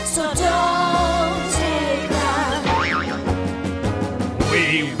So don't take that.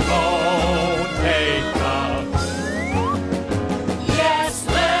 We won't take up. Yes,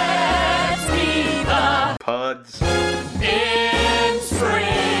 let's be the Pods. in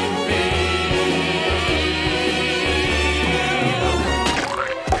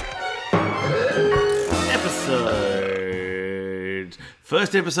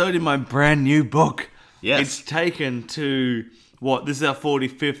First episode in my brand new book. Yes. It's taken to, this is our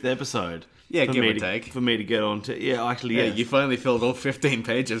 45th episode. Yeah, for give me or to, take. For me to get on to, actually, Yeah, you finally filled all 15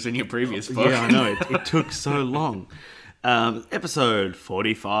 pages in your previous book. Yeah, I know. It took so long. Episode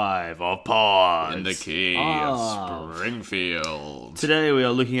 45 of Pods. In the key Ah. of Springfield. Today we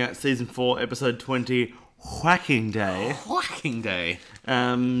are looking at Season 4, Episode 20, Whacking Day. Whacking Day.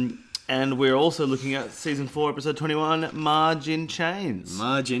 And we're also looking at Season 4, Episode 21, Marge in Chains.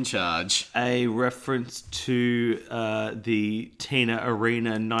 Marge in charge. A reference to the Tina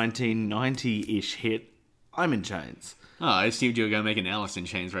Arena 1990-ish hit, I'm in Chains. Oh, I assumed you were going to make an Alice in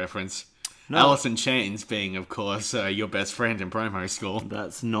Chains reference. No. Alice in Chains being, of course, your best friend in primary school.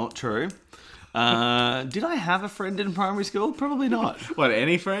 That's not true. Did I have a friend in primary school? Probably not. What,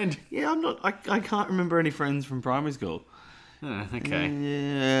 any friend? Yeah, I can't remember any friends from primary school. Oh, okay.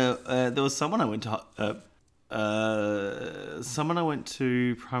 Yeah, there was someone I went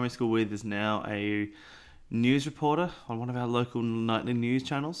to primary school with is now a news reporter on one of our local nightly news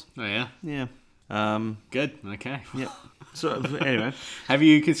channels. Oh, yeah? Yeah. Good, okay. Yep. So anyway, Have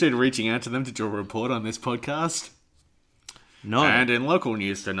you considered reaching out to them to do a report on this podcast? no. And in local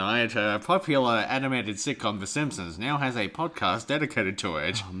news tonight, popular animated sitcom The Simpsons now has a podcast dedicated to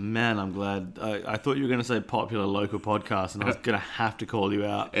it. Man, I'm glad. I thought you were going to say popular local podcast, and I was going to have to call you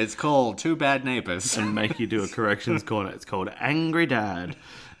out It's called Two Bad Neighbors. and make you do a corrections corner. It's called Angry Dad.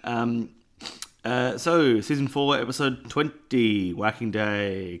 So, Season 4, Episode 20, Whacking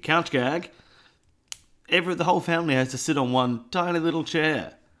Day, Couch Gag. The whole family has to sit on one tiny little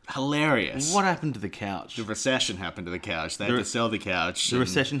chair. Hilarious. What happened to the couch? The recession happened to the couch. They had to sell the couch. The and-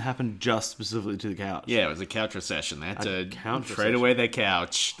 recession happened just specifically to the couch. Yeah, it was a couch recession. They had to couch trade recession. away their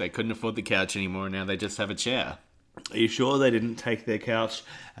couch. They couldn't afford the couch anymore. Now they just have a chair. Are you sure they didn't take their couch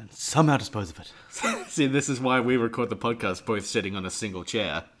and somehow dispose of it? See, this is why we record the podcast both sitting on a single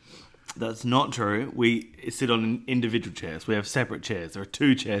chair. That's not true. We sit on individual chairs. We have separate chairs. There are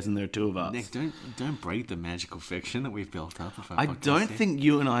 2 chairs and there are 2 of us. Nick, don't break the magical fiction that we've built up. Of our I podcast don't here. think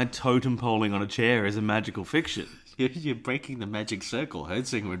you and I totem poling on a chair is a magical fiction. You're breaking the magic circle.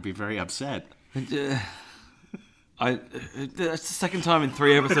 Hertzing would be very upset. That's the second time in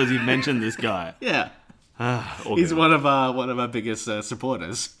 3 episodes you've mentioned this guy. Yeah, Or he's one of our biggest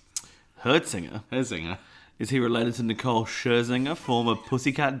supporters. Hertzinger. Herzinger. Is he related to Nicole Scherzinger, former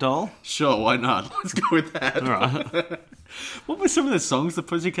Pussycat Doll? Sure, why not? Let's go with that. All right. What were some of the songs the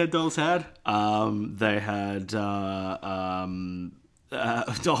Pussycat Dolls had? They had. Oh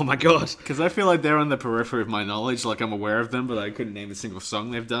my god! Because I feel like they're on the periphery of my knowledge, like I'm aware of them, but I couldn't name a single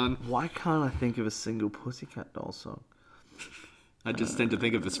song they've done. Why can't I think of a single Pussycat Doll song? I just tend to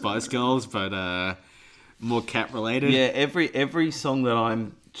think of the Spice Girls, but more cat related. Yeah, every song that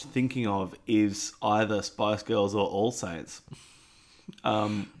I'm thinking of is either Spice Girls or All Saints.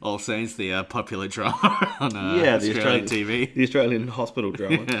 All Saints, the popular drama on The Australian TV. the Australian hospital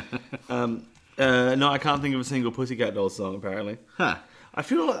drama. No, I can't think of a single Pussycat Dolls song. Apparently, Huh. I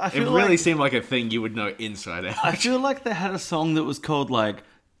feel It really seemed like a thing you would know inside out. I feel like they had a song that was called like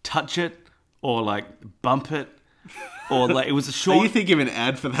 "Touch It" or like "Bump It," or like it was a Are short. you thinking of an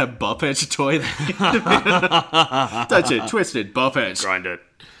ad for that Bop It toy? Touch it, twist it, bop it. Grind it.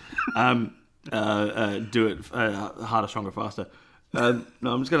 Do it harder, stronger, faster. No,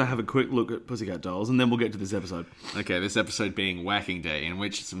 I'm just going to have a quick look at Pussycat Dolls and then we'll get to this episode. Okay, this episode being Whacking Day, in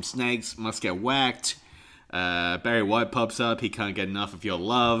which some snakes must get whacked. Barry White pops up, he can't get enough of your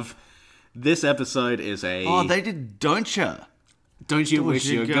love. This episode is a... Oh, they did Don't Ya? Don't you wish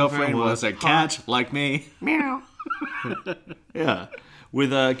your girlfriend was a cat like me? Meow. Yeah.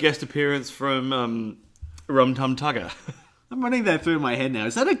 With a guest appearance from Rum Tum Tugger. I'm running that through my head now.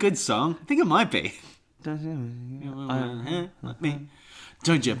 Is that a good song? I think it might be. Like me.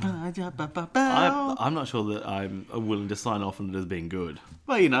 Don't you... I'm not sure that I'm willing to sign off on it as being good.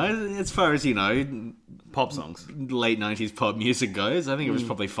 Well, you know, as far as, you know, Pop songs. late 90s pop music goes, I think it was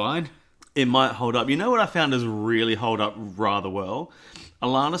probably fine. It might hold up. You know what I found does really hold up rather well?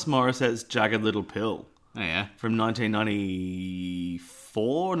 Alanis Morissette's Jagged Little Pill Oh, yeah. from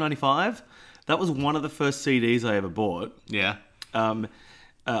 1994 or 95. That was one of the first CDs I ever bought. Yeah.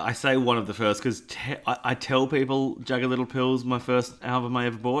 I say one of the first because I tell people Jagged Little Pill's my first album I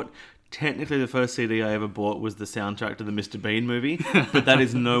ever bought. technically the first CD I ever bought was the soundtrack to the Mr. Bean movie, but that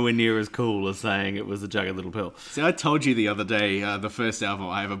is nowhere near as cool as saying it was the Jagged Little Pill. See, I told you the other day the first album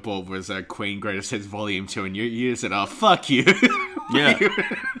I ever bought was Queen Greatest Hits Volume 2, and you said, oh, fuck you. Yeah.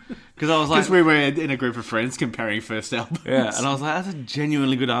 Because I was like... Because we were in a group of friends comparing first albums. Yeah, and I was like, that's a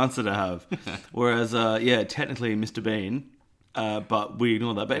genuinely good answer to have. Whereas, technically Mr. Bean, but we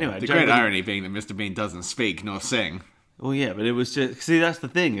ignore that. But anyway... The great irony being that Mr. Bean doesn't speak nor sing. Well, yeah, but it was just... See, that's the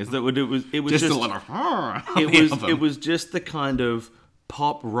thing, is that it was just a lot of... It was just the kind of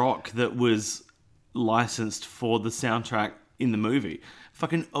pop rock that was licensed for the soundtrack in the movie.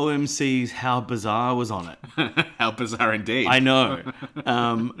 Fucking OMC's How Bizarre was on it. How bizarre indeed. I know.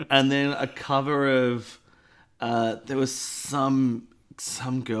 And then a cover of... there was some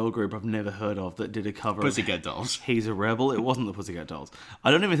girl group I've never heard of that did a cover Pussycat of Dolls. He's a Rebel. It wasn't the Pussycat Dolls. I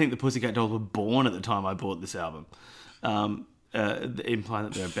don't even think the Pussycat Dolls were born at the time I bought this album. Implying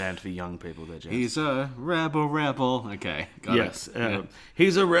that they're a band for young people. They're just... He's a rebel. Okay, got Yes, it.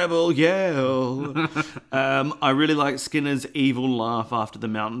 he's a rebel, yeah. I really like Skinner's evil laugh after the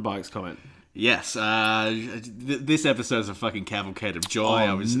mountain bikes comment. Yes, this episode's a fucking cavalcade of joy.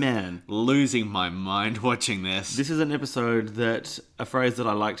 I was losing my mind watching this. This is an episode that, a phrase that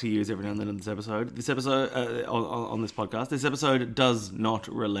I like to use every now and then in this episode. This episode, on this podcast, this episode does not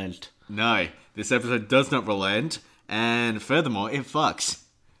relent. No, this episode does not relent, and furthermore, it fucks.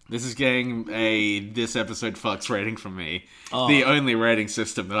 This is getting a This Episode Fucks rating from me. Oh. The only rating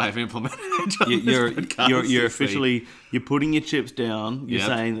system that I've implemented on this podcast. You're officially, you're putting your chips down. You're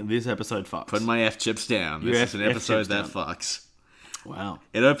saying that this episode fucks. Putting my F chips down. This is an episode that fucks. Wow.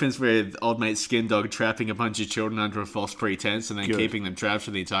 It opens with old mate Skin Dog trapping a bunch of children under a false pretense and then keeping them trapped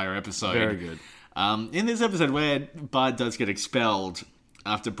for the entire episode. Very good. In this episode where Bart does get expelled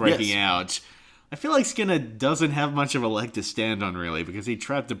after breaking out, I feel like Skinner doesn't have much of a leg to stand on, really, because he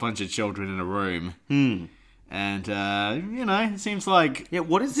trapped a bunch of children in a room. And, it seems like... Yeah,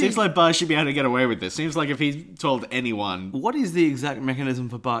 what is seems like Bart should be able to get away with this. Seems like if he told anyone... What is the exact mechanism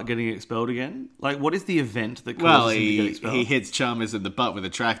for Bart getting expelled again? Like, what is the event that causes him to get expelled? He hits Chalmers in the butt with a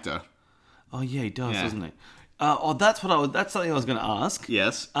tractor. Oh, yeah, he does, doesn't he? That's something I was going to ask.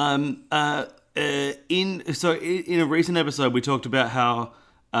 Yes. In a recent episode, we talked about how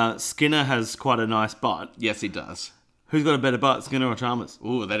Skinner has quite a nice butt. Yes, he does. Who's got a better butt, Skinner or Chalmers?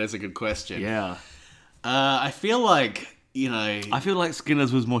 Ooh, that is a good question. Yeah. I feel like, I feel like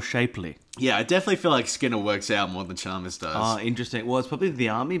Skinner's was more shapely. Yeah, I definitely feel like Skinner works out more than Chalmers does. Oh, interesting. Well, it's probably the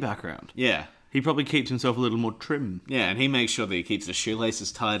army background. Yeah. He probably keeps himself a little more trim. Yeah, and he makes sure that he keeps the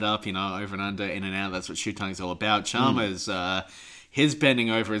shoelaces tied up, over and under, in and out. That's what shoe tying's all about. Chalmers, his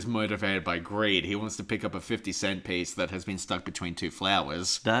bending over is motivated by greed. He wants to pick up a 50-cent piece that has been stuck between two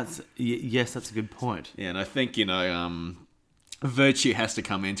flowers. Yes, that's a good point. Yeah, and I think, virtue has to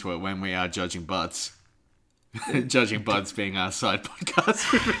come into it when we are judging butts. Judging Buds being our side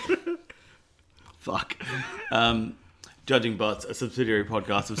podcast. Fuck. Judging Butts, a subsidiary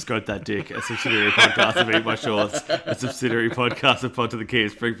podcast of Scope That Dick, a subsidiary podcast of Eat My Shorts, a subsidiary podcast of Pod to the Key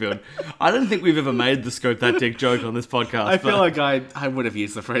of Springfield. I don't think we've ever made the Scope That Dick joke on this podcast. I feel like I would have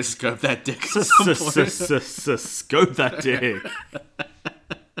used the phrase Scope That Dick at some point. Scope That Dick.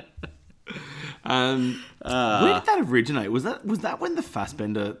 Where did that originate? Was that when the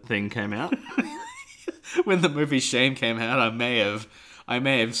Fassbender thing came out? When the movie Shame came out, I may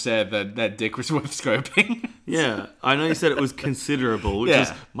have said that dick was worth scoping. Yeah, I know you said it was considerable, which is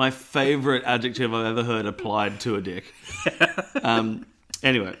my favourite adjective I've ever heard applied to a dick.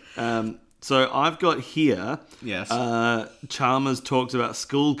 Anyway, so I've got here. Yes. Chalmers talks about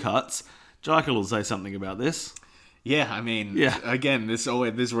school cuts. Jekyll will say something about this. Yeah, I mean, again, this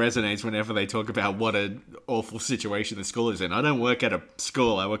resonates whenever they talk about what an awful situation the school is in. I don't work at a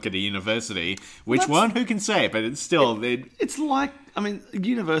school, I work at a university. Which one? Who can say? But it's still... It's like,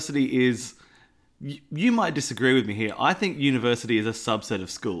 university is... You might disagree with me here. I think university is a subset of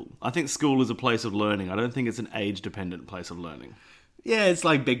school. I think school is a place of learning. I don't think it's an age-dependent place of learning. Yeah, it's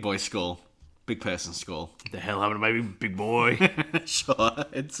like big boy school. Big person school. The hell happened to maybe big boy? Sure,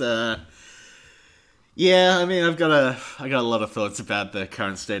 it's... Yeah, I've got a lot of thoughts about the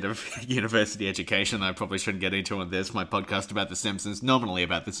current state of university education that I probably shouldn't get into on this. My podcast about The Simpsons, nominally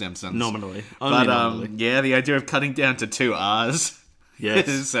about The Simpsons. Nominally. Only nominally. Yeah, the idea of cutting down to 2 R's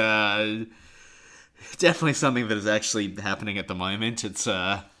is definitely something that is actually happening at the moment. It's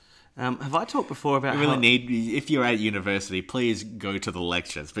have I talked before about if you're at university, please go to the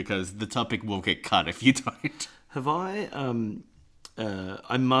lectures because the topic will get cut if you don't. Have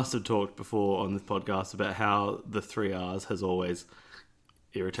I must have talked before on this podcast about how the 3 R's has always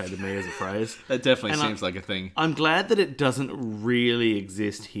irritated me as a phrase. That definitely And seems like a thing. I'm glad that it doesn't really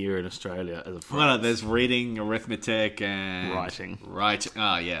exist here in Australia as a phrase. Well, there's reading, arithmetic, and... Writing. Right.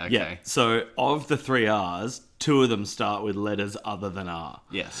 Oh, yeah, okay. Yeah. So of the 3 R's, 2 of them start with letters other than R.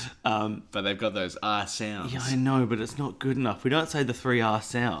 Yes. But they've got those R sounds. Yeah, I know, but it's not good enough. We don't say the 3 R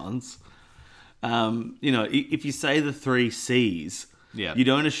sounds. If you say the 3 C's, Yeah. you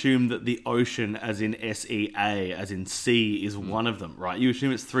don't assume that the ocean, as in SEA, as in sea, is one of them, right? You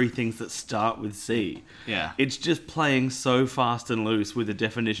assume it's 3 things that start with C. Yeah. It's just playing so fast and loose with the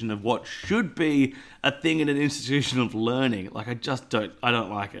definition of what should be a thing in an institution of learning. Like, I don't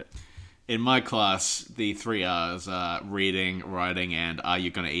like it. In my class, the 3 R's are reading, writing, and are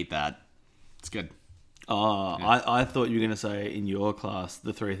you going to eat that? It's good. Oh, yeah. I thought you were going to say in your class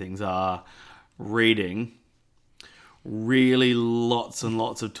the 3 things are reading, really lots and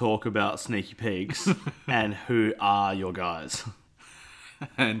lots of talk about sneaky peeks, and who are your guys.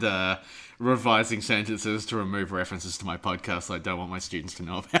 And revising sentences to remove references to my podcast I don't want my students to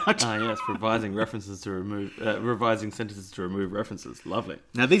know about. Ah, yes, revising sentences to remove references. Lovely.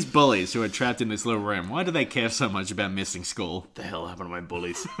 Now, these bullies who are trapped in this little room, why do they care so much about missing school? The hell happened to my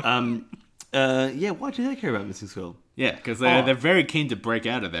bullies? Why do they care about missing school? Yeah, because they're very keen to break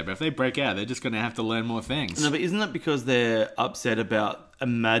out of there, but if they break out, they're just going to have to learn more things. No, but isn't that because they're upset about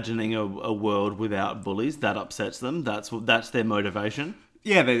imagining a world without bullies? That upsets them. That's their motivation.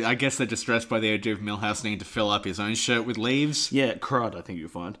 Yeah, I guess they're distressed by the idea of Milhouse needing to fill up his own shirt with leaves. Yeah, crud, I think you'll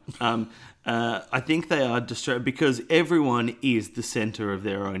find. I think they are distressed because everyone is the centre of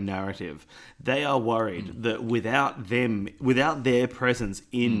their own narrative. They are worried that without their presence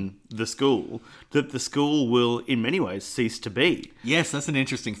in the school, that the school will, in many ways, cease to be. Yes, that's an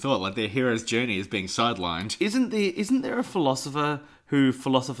interesting thought. Like their hero's journey is being sidelined. Isn't there a philosopher who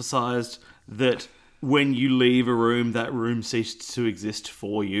philosophized that when you leave a room, that room ceased to exist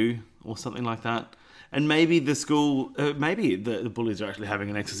for you, or something like that? And maybe the school, maybe the bullies are actually having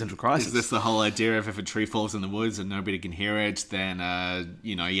an existential crisis. Is this the whole idea of if a tree falls in the woods and nobody can hear it, then,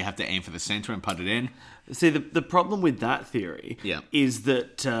 you have to aim for the centre and put it in? See, the problem with that theory is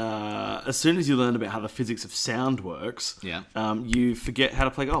that as soon as you learn about how the physics of sound works, you forget how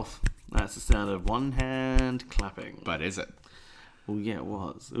to play golf. That's the sound of one hand clapping. But is it? Well, yeah, it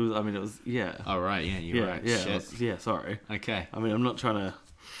was. It was, yeah. Oh, right, yeah, you're right. Yeah, Shit. Sorry. Okay. I mean, I'm not trying to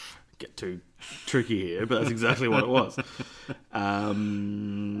get too tricky here, but that's exactly what it was. A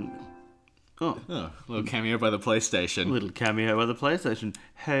little cameo by the PlayStation. Little cameo by the PlayStation.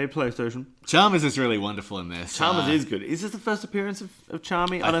 Hey, PlayStation. Chalmers is really wonderful in this. Chalmers is good. Is this the first appearance of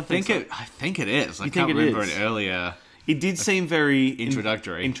Charmy? I don't think so. I think it is. I think can't it remember is? It earlier. It did seem very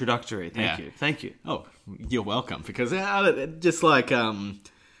Introductory. Introductory. Thank you. Oh, you're welcome. Because just like I'm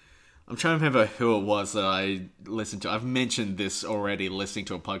trying to remember who it was that I listened to. I've mentioned this already. Listening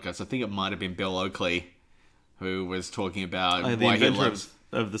to a podcast, I think it might have been Bill Oakley, who was talking about the why he inventor loves.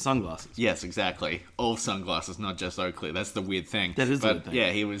 of the sunglasses. Yes, exactly. All sunglasses, not just Oakley. That's the weird thing. That is the weird thing.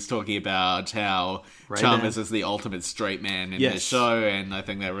 Yeah, he was talking about how Ray-Ban. Chalmers is the ultimate straight man in this show, and I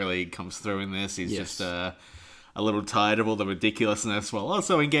think that really comes through in this. He's just a little tired of all the ridiculousness while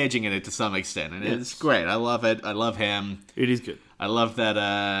also engaging in it to some extent. And it's great. I love it. I love him. It is good. I love that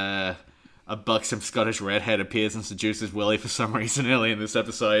a buxom Scottish redhead appears and seduces Willie for some reason early in this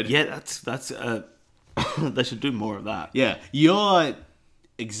episode. Yeah, that's they should do more of that. Yeah. Your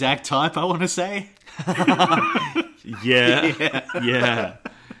exact type, I want to say. Yeah.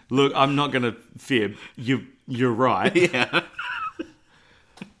 Look, I'm not going to fib. You're right. Yeah.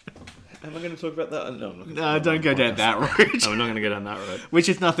 Am I going to talk about that? No, I'm not. No, don't go down that route. No, we're not going to go down that road. Which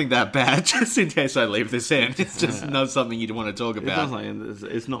is nothing that bad, just in case I leave this in. It's just not something you'd want to talk about.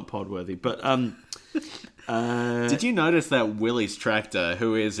 It's not pod worthy, but did you notice that Willie's tractor,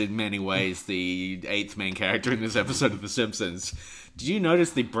 who is in many ways the 8th main character in this episode of The Simpsons, did you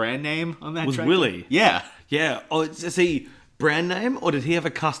notice the brand name on that was tractor? Willie? Yeah. Yeah. Oh, is he brand name, or did he have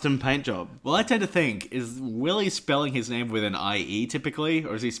a custom paint job? Well, I tend to think, is Willie spelling his name with an IE typically,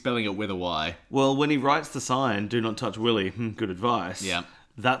 or is he spelling it with a Y? Well, when he writes the sign, "Do not touch Willie," good advice. Yeah.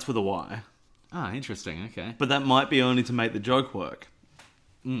 That's with a Y. Ah, interesting. Okay. But that might be only to make the joke work.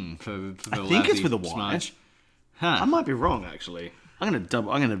 For the I think it's lousy with a Y. smudge. Huh. I might be wrong, actually. I'm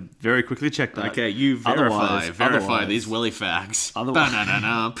gonna very quickly check that. Okay, you verify these Willie facts.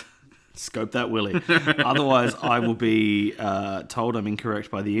 Otherwise, scope that Willie. Otherwise, I will be told I'm incorrect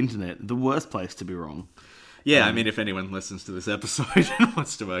by the internet. The worst place to be wrong. Yeah, I mean, if anyone listens to this episode and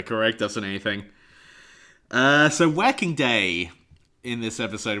wants to correct us on anything. So, Whacking Day in this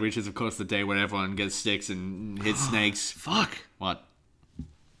episode, which is, of course, the day when everyone gets sticks and hits snakes. Fuck. What?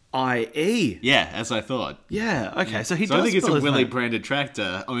 IE. Yeah, as I thought. Yeah, okay, so he So does I think it's spell a his Willie name. branded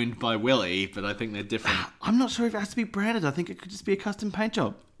tractor owned by Willie, but I think they're different. I'm not sure if it has to be branded. I think it could just be a custom paint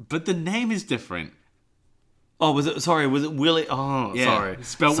job. But the name is different. Oh, was it Willie? Oh, Yeah, sorry.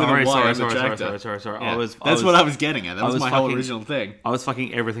 spelled with a sorry, Y sorry, on the sorry, tractor. sorry. Yeah, That's that's what I was getting at. That was was my whole fucking- original thing. I was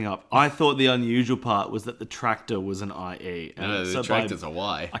fucking everything up. I thought the unusual part was that the tractor was an IE. And No, so the tractor's a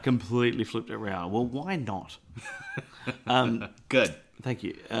Y. I completely flipped it around. Well, why not? Good. Thank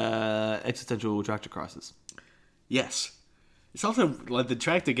you. Existential tractor crisis. Yes. It's also like the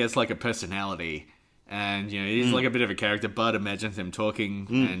tractor gets like a personality, and he's like a bit of a character. Bud imagines him talking,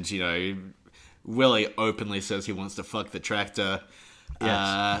 and Willie openly says he wants to fuck the tractor.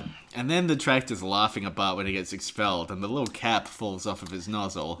 Yes. And then the tractor's laughing at Bart when he gets expelled, and the little cap falls off of his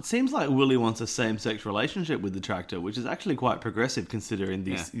nozzle. It seems like Willie wants a same-sex relationship with the tractor, which is actually quite progressive considering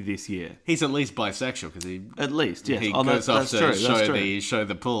this year. He's at least bisexual because he At least, yes. he Oh, goes off that's to true, show that's true. show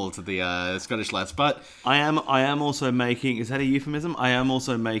the pool to the Scottish lads. But I am also making, is that a euphemism? I am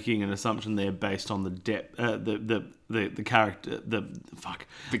also making an assumption there based on the depth, the character,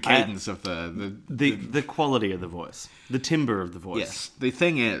 the cadence of the quality of the voice, the timbre of the voice. yes. The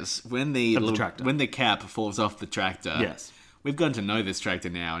thing is, when the tractor. when the cap falls off the tractor, Yes. we've gotten to know this tractor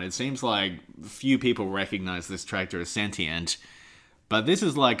now, and it seems like few people recognize this tractor as sentient. But this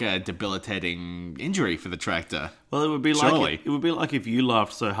is like a debilitating injury for the tractor. Well, it would be Surely. like it would be like if you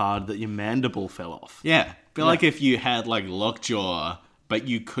laughed so hard that your mandible fell off. Yeah, be like if you had like lockjaw, but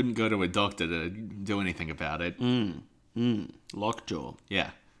you couldn't go to a doctor to do anything about it. Lockjaw, Yeah,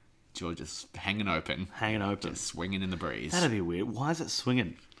 jaw just hanging open, hanging open. swinging in the breeze. That'd be weird. Why is it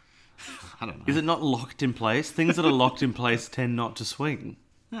swinging? I don't know. Is it not locked in place? Things that are locked in place tend not to swing.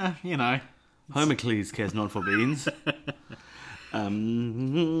 Homocles cares not for beans.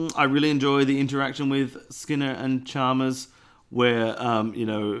 I really enjoy the interaction with Skinner and Chalmers, where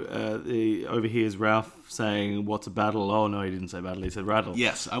he overhears Ralph saying, "What's a battle?" Oh no, he didn't say battle. He said rattle.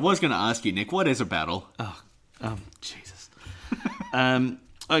 Yes, I was going to ask you, Nick, what is a battle? Jesus.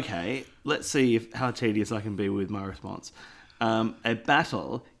 Okay, let's see how tedious I can be with my response. A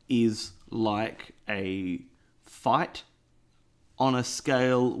battle is like a fight on a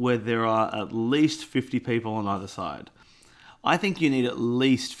scale where there are at least 50 people on either side. I think you need at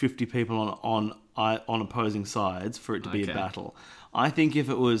least 50 people on opposing sides for it to be a Okay. battle. I think if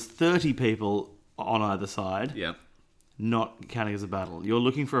it was 30 people on either side, Yeah. not counting as a battle. You're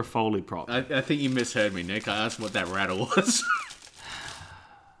looking for a Foley prop. I think you misheard me, Nick. I asked what that rattle was.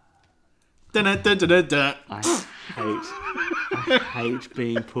 Dun-dun-dun-dun-dun. I hate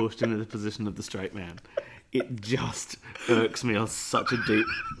being pushed into the position of the straight man. It just irks me on such a deep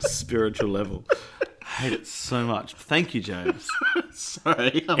spiritual level. I hate it so much. Thank you, James.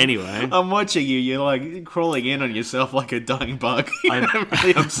 Sorry. Anyway. I'm watching you. You're like crawling in on yourself like a dying bug. I'm- That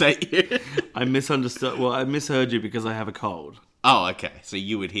really upset you. I misunderstood. Well, I misheard you because I have a cold. Oh, okay. So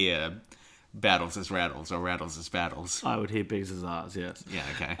you would hear battles as rattles or rattles as battles. I would hear B's as R's, yes. Yeah,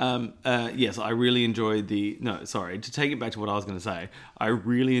 okay. Yes, I really enjoyed to take it back to what I was going to say, I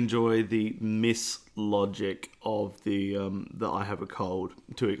really enjoy the mislogic of the I have a cold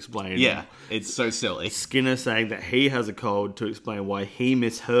to explain. Yeah, it's so silly. Skinner saying that he has a cold to explain why he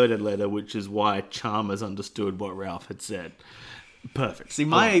misheard a letter, which is why Chalmers understood what Ralph had said. Perfect. See,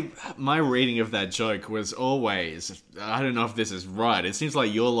 my reading of that joke was always, I don't know if this is right, it seems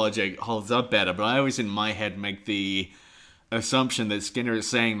like your logic holds up better, but I always in my head make the assumption that Skinner is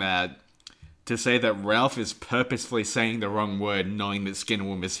saying that to say that Ralph is purposefully saying the wrong word knowing that Skinner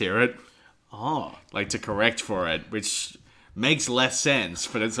will mishear it, Oh, like to correct for it, which makes less sense,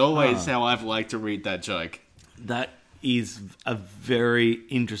 but it's always how I've liked to read that joke. that is a very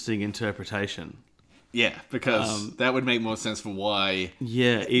interesting interpretation. Yeah, because that would make more sense for why,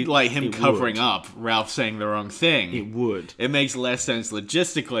 Yeah, like him it covering would. up Ralph saying the wrong thing. It would. It makes less sense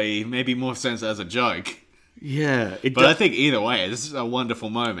logistically, maybe more sense as a joke. Yeah, But I think either way, this is a wonderful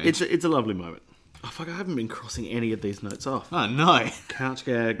moment. it's a lovely moment. Oh fuck! I haven't been crossing any of these notes off. Oh no. Couch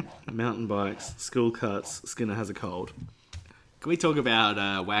gag, mountain bikes, school cuts. Skinner has a cold. Can we talk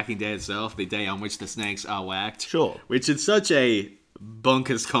about Whacking Day itself, the day on which the snakes are whacked? Sure. Which is such a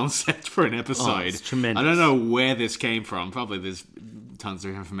bonkers concept for an episode. it's tremendous. I don't know where this came from. Probably there's tons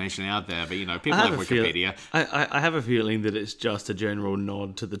of information out there, but people have Wikipedia. I have a feeling that it's just a general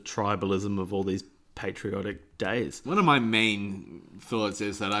nod to the tribalism of all these patriotic days. One of my main thoughts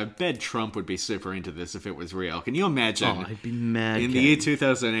is that I bet Trump would be super into this if it was real. Can you imagine? Oh, I'd be mad. in the year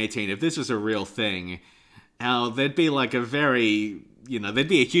 2018, if this was a real thing, how there'd be like a very there'd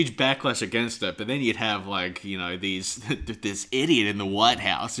be a huge backlash against it, but then you'd have, like, this idiot in the White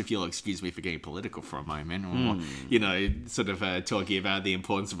House, if you'll excuse me for getting political for a moment, or, sort of talking about the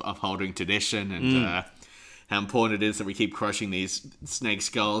importance of upholding tradition and how important it is that we keep crushing these snake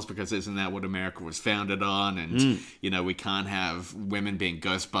skulls because isn't that what America was founded on? And, we can't have women being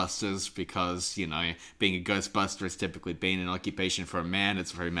Ghostbusters because, being a Ghostbuster has typically been an occupation for a man.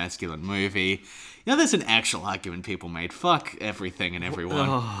 It's a very masculine movie. There's an actual argument people made. Fuck everything and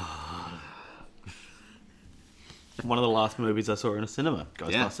everyone. One of the last movies I saw in a cinema,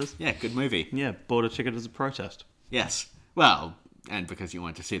 Ghostbusters. Yeah, good movie. Yeah, bought a ticket as a protest. Yes. Well, and because you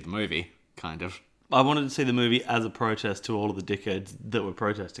wanted to see the movie, kind of. I wanted to see the movie as a protest to all of the dickheads that were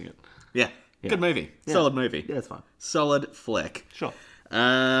protesting it. Yeah. Good movie. Yeah. Solid movie. Yeah, it's fine. Solid flick. Sure.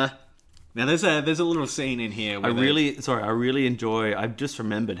 Now there's a little scene in here where I really enjoy. I've just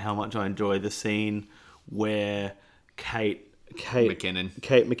remembered how much I enjoy the scene where Kate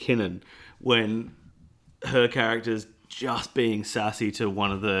McKinnon, when her character's just being sassy to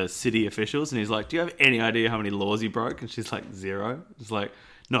one of the city officials, and he's like, "Do you have any idea how many laws you broke?" And she's like, "0." It's like,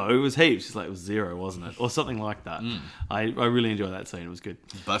 "No, it was heaps." She's like, "It was 0, wasn't it?" Or something like that. I really enjoy that scene. It was good.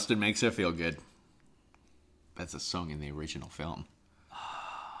 Busted makes her feel good. That's a song in the original film.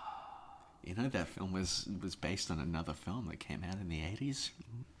 That film was based on another film that came out in the 80s.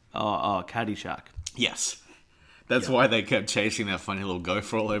 Oh, Caddyshack. Yes. That's why they kept chasing that funny little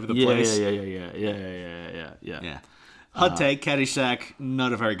gopher all over the place. Yeah. Hot take, Caddyshack,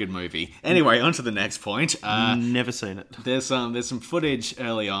 not a very good movie. Anyway, on to the next point. Never seen it. There's some footage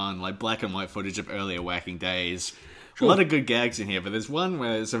early on, like black and white footage of earlier Whacking Days. Sure. A lot of good gags in here, but there's one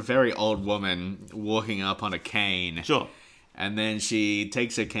where there's a very old woman walking up on a cane. Sure. And then she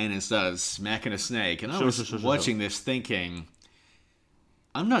takes her cane and starts smacking a snake. And I was watching this thinking,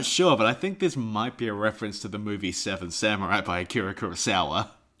 I'm not sure, but I think this might be a reference to the movie Seven Samurai by Akira Kurosawa.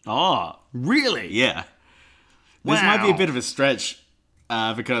 Oh, really? Yeah. This might be a bit of a stretch,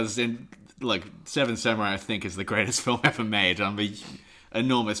 because Seven Samurai, I think, is the greatest film ever made.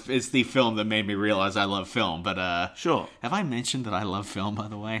 It's the film that made me realize I love film, but sure. Have I mentioned that I love film, by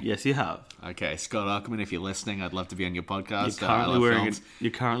the way? Yes, you have. Okay, Scott Ackerman, if you're listening, I'd love to be on your podcast.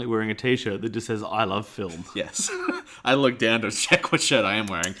 You're currently wearing a t-shirt that just says "I love film." Yes. I look down to check what shirt I am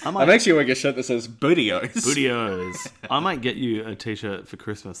wearing. I'm actually wearing a shirt that says Bootios. Bootios. I might get you a t-shirt for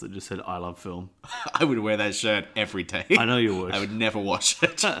Christmas that just said "I love film." I would wear that shirt every day. I know you would. I would never wash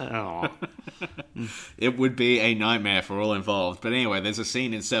it. Oh. It would be a nightmare for all involved. But anyway, there's a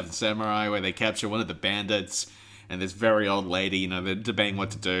scene in Seven Samurai where they capture one of the bandits, and this very old lady, they're debating what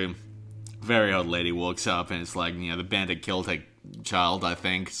to do. Very old lady walks up, and it's like, the bandit killed her child, I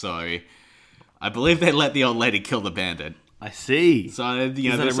think. So I believe they let the old lady kill the bandit. I see. So,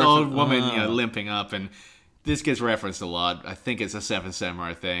 this old woman, limping up, and this gets referenced a lot. I think it's a Seven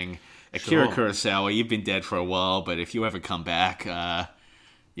Samurai thing. Akira Kurosawa, you've been dead for a while, but if you ever come back,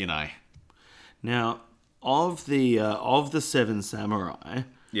 Now, of the Seven Samurai,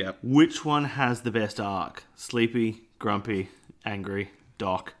 which one has the best arc? Sleepy, Grumpy, Angry,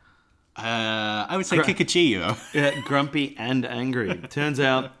 Doc? I would say Kikuchiyo. Yeah, Grumpy and Angry. Turns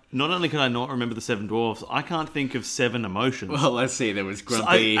out, not only can I not remember the 7 dwarfs, I can't think of 7 emotions. Well, let's see. There was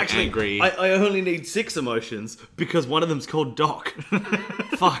Grumpy, Angry. I only need 6 emotions because one of them's called Doc.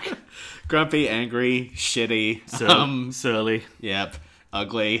 Fuck. Grumpy, Angry, Shitty, Surly. Yep.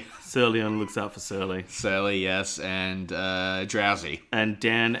 Ugly. Surly only looks out for Surly. Surly, yes, and Drowsy. And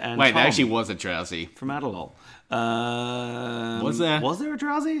Dan and Wait, Tom there actually was a Drowsy. from Adderall. Was there? Was there a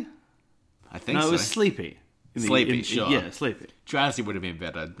Drowsy? I think so. No, it was Sleepy. Sleepy, sure. Yeah, Sleepy. Drowsy would have been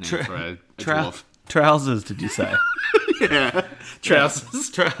better name for a dwarf. Trousers, did you say? Yeah, Trousers.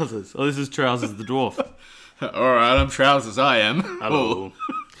 Trousers. Oh, this is Trousers the dwarf. Alright, I'm Trousers, I am. Hello.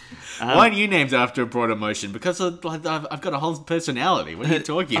 Why are you named after a broad emotion? Because I've got a whole personality. What are you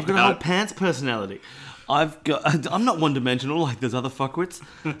talking about? I've got a whole pants personality. I'm not one-dimensional like those other fuckwits.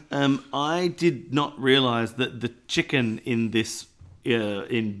 I did not realise that the chicken in this,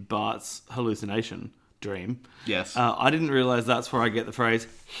 in Bart's hallucination dream. Yes. I didn't realise that's where I get the phrase,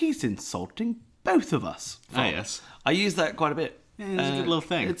 he's insulting both of us. Oh, yes. I use that quite a bit. Yeah, it's a good little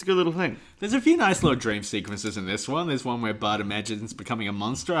thing. It's a good little thing. There's a few nice little dream sequences in this one. There's one where Bart imagines becoming a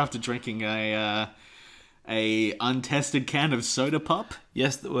monster after drinking a untested can of soda pop.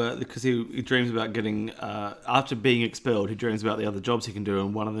 Yes, because he dreams about getting, after being expelled, he dreams about the other jobs he can do,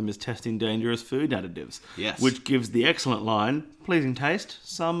 and one of them is testing dangerous food additives. Yes. Which gives the excellent line, pleasing taste,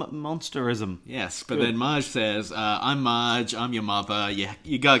 some monsterism. Yes, but then Marge says, I'm Marge, I'm your mother,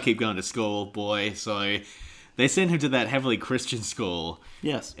 you gotta keep going to school, boy. So they send him to that heavily Christian school.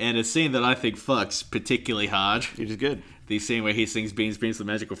 Yes. And a scene that I think fucks particularly hard. It is good. the scene where he sings Beans, Beans, the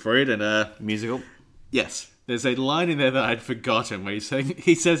Magical Fruit, and Musical. yes, there's a line in there that I'd forgotten where he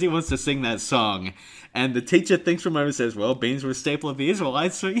says he wants to sing that song, and the teacher thinks for a moment and says, well, beans were a staple of the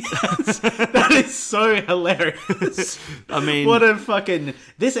Israelites, so yes. That is so hilarious. I mean... What a fucking...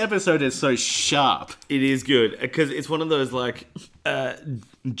 This episode is so sharp. It is good, because it's one of those, like,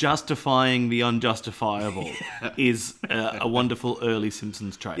 justifying the unjustifiable is a wonderful early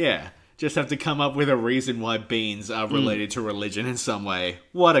Simpsons trait. Yeah. Just have to come up with a reason why beans are related to religion in some way.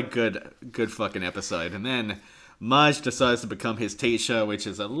 What a good fucking episode. And then Marge decides to become his teacher, which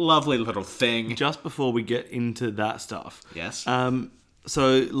is a lovely little thing. Just before we get into that stuff. Yes.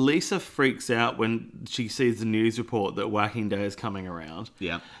 So Lisa freaks out when she sees the news report that Whacking Day is coming around.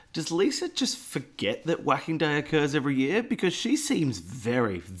 Yeah. Does Lisa just forget that Whacking Day occurs every year? Because she seems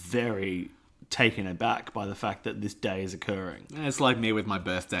very, very taken aback by the fact that this day is occurring. It's like me with my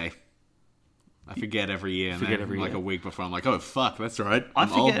birthday. I forget every year. A week before, I'm like, oh, fuck, that's right.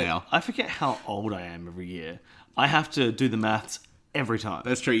 I'm old now. I forget how old I am every year. I have to do the maths every time.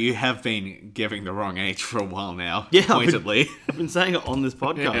 That's true. You have been giving the wrong age for a while now, Yeah, pointedly. I've been saying it on this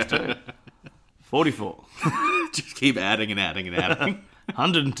podcast, too. 44. Just keep adding and adding and adding.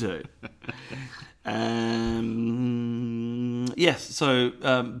 102. Yes, so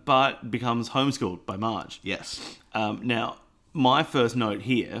Bart becomes homeschooled by Marge. Yes. Now, my first note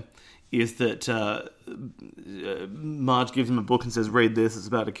here is that Marge gives him a book and says, read this. It's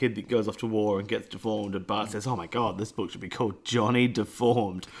about a kid that goes off to war and gets deformed. And Bart says, oh my God, this book should be called Johnny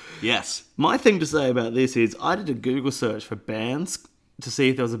Deformed. Yes. My thing to say about this is I did a Google search for bands to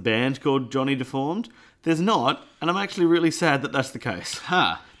see if there was a band called Johnny Deformed. There's not, and I'm actually really sad that that's the case.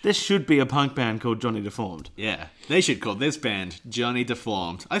 Huh. There should be a punk band called Johnny Deformed. Yeah. They should call this band Johnny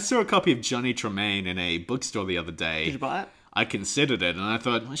Deformed. I saw a copy of Johnny Tremaine in a bookstore the other day. Did you buy it? I considered it, and I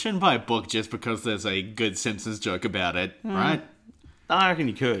thought, I shouldn't buy a book just because there's a good Simpsons joke about it, right? I reckon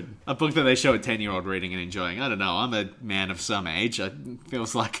you could. A book that they show a 10-year-old reading and enjoying. I don't know. I'm a man of some age. It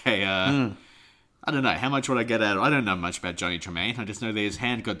feels like a... I don't know. How much would I get out of it? I don't know much about Johnny Tremaine. I just know that his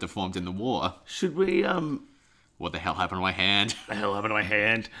hand got deformed in the war. Should we... What the hell happened to my hand? the hell happened to my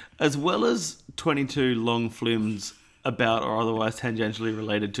hand? As well as 22 long films about or otherwise tangentially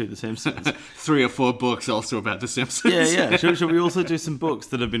related to The Simpsons. 3 or 4 books also about The Simpsons. Yeah. Should we also do some books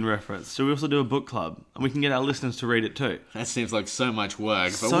that have been referenced? Should we also do a book club? And we can get our listeners to read it too. That seems like so much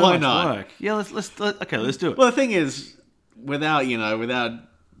work, but So why much not? work. Yeah, let's do it. Well, the thing is, without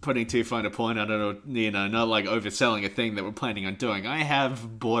putting too fine a point on it, or, not like overselling a thing that we're planning on doing, I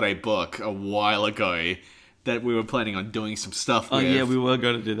have bought a book a while ago that we were planning on doing some stuff with. Oh, yeah, we were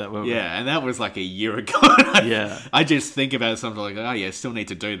going to do that, weren't we? Yeah, and that was like a year ago. Yeah. I just think about something like, oh yeah, still need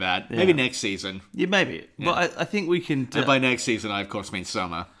to do that. Yeah. Maybe next season. Yeah, maybe. Yeah. But I think we can... And by next season, I of course mean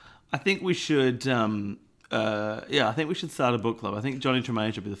summer. I think we should... I think we should start a book club. I think Johnny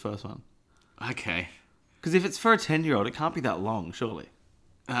Tremaine should be the first one. Okay. Because if it's for a 10-year-old, it can't be that long, surely.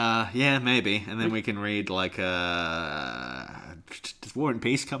 Yeah, maybe. And then we can read like, does War and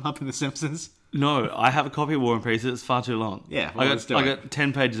Peace come up in The Simpsons? No, I have a copy of War and Peace. It's far too long. Yeah, well, let's do I it. got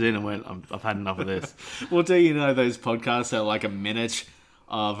 10 pages in and went, I've had enough of this. We'll do, those podcasts are like a minute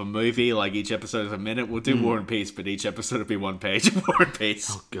of a movie, like each episode is a minute. We'll do War and Peace, but each episode will be 1 page of War and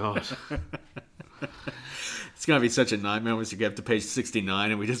Peace. Oh, God. It's going to be such a nightmare once you get up to page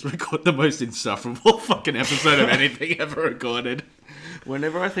 69 and we just record the most insufferable fucking episode of anything ever recorded.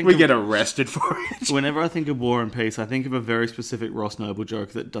 Whenever I think We get arrested for it. Whenever I think of War and Peace, I think of a very specific Ross Noble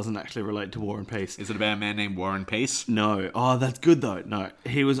joke that doesn't actually relate to War and Peace. Is it about a man named Warren Peace? No. Oh, that's good though. No.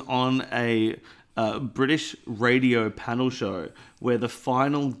 He was on a British radio panel show where the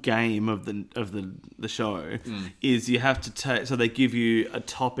final game of the show is you have to take... So they give you a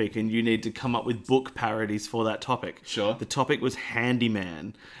topic and you need to come up with book parodies for that topic. Sure. The topic was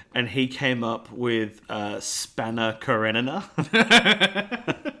Handyman. And he came up with Spanner Karenina.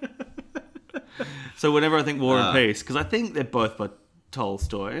 So whenever I think War and Peace, because I think they're both by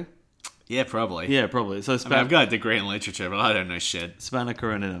Tolstoy. Yeah, probably. Yeah, probably. So I've got a degree in literature, but I don't know shit. Spanner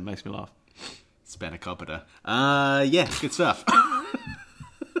Karenina makes me laugh. Spanakopita. Yeah, good stuff.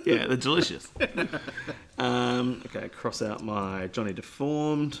 Yeah, they're delicious. Okay, cross out my Johnny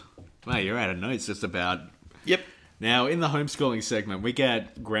Deformed. Wow, you're out of notes just about... Yep. Now, in the homeschooling segment, we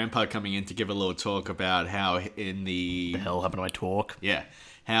get Grandpa coming in to give a little talk about how in the... The hell happened to my talk? Yeah.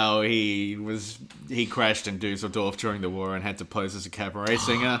 How he crashed in Dusseldorf during the war and had to pose as a cabaret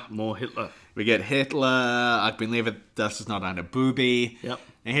singer. More Hitler. We get Hitler, I believe it, Das ist not eine Booby. Yep.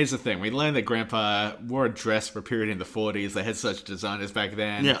 And here's the thing, we learned that Grandpa wore a dress for a period in the 40s. They had such designers back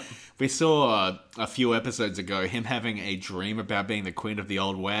then. Yeah. We saw a few episodes ago him having a dream about being the Queen of the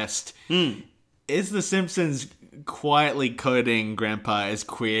Old West. Is The Simpsons quietly coding Grandpa as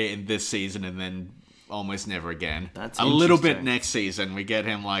queer in this season and then almost never again. That's a little bit interesting. next season. We get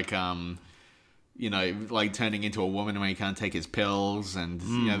him like like turning into a woman when he can't take his pills, and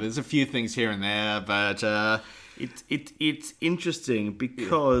there's a few things here and there, but It's interesting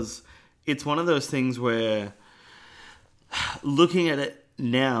because it's one of those things where looking at it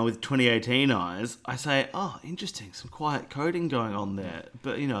now with 2018 eyes, I say, oh, interesting, some quiet coding going on there,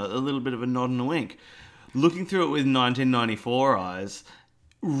 but a little bit of a nod and a wink. Looking through it with 1994 eyes,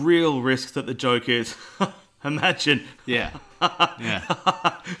 real risk that the joke is, imagine, yeah.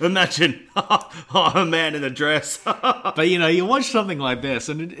 imagine, a man in a dress. But you watch something like this,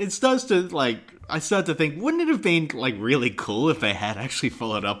 and it starts to I start to think, wouldn't it have been really cool if they had actually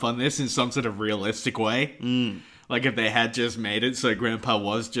followed up on this in some sort of realistic way? Like if they had just made it so Grandpa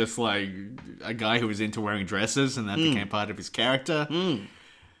was just like a guy who was into wearing dresses, and that became part of his character.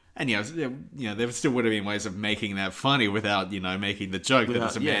 And there still would have been ways of making that funny without making the joke that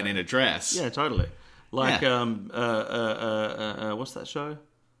it's a man in a dress. Yeah, totally. Like, Yeah. What's that show?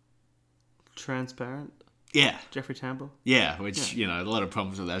 Transparent? Yeah. Jeffrey Tambor? Yeah, which, a lot of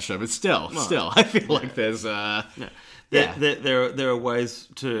problems with that show, but still, I feel like there's, There are ways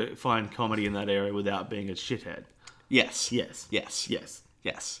to find comedy in that area without being a shithead. Yes. Yes. Yes. Yes.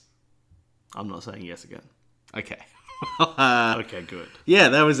 Yes. I'm not saying yes again. Okay. Okay, good. Yeah,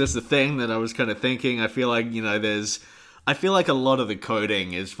 that was just the thing that I was kind of thinking. I feel like, I feel like a lot of the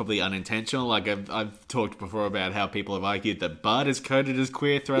coding is probably unintentional. Like, I've talked before about how people have argued that Bart is coded as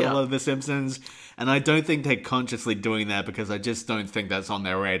queer throughout a lot of The Simpsons, and I don't think they're consciously doing that because I just don't think that's on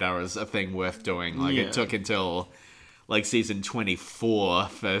their radar as a thing worth doing. Like, it took until, season 24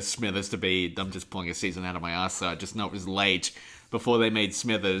 for Smithers to be... I'm just pulling a season out of my ass, so I just know it was late before they made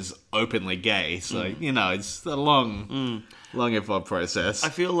Smithers openly gay. So, it's a long evolved process. I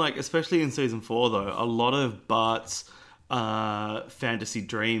feel like, especially in season 4, though, a lot of Bart's fantasy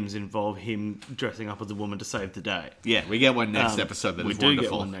dreams involve him dressing up as a woman to save the day. Yeah, we get one next episode that is wonderful. We do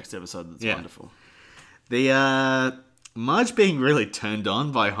get one next episode that's wonderful. The Marge being really turned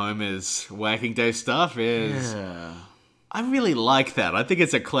on by Homer's Whacking Day stuff is... Yeah. I really like that. I think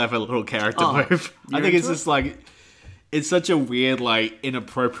it's a clever little character move. I think it's just it's such a weird,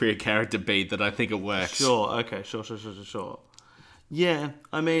 inappropriate character beat that I think it works. Sure, okay, sure. Yeah,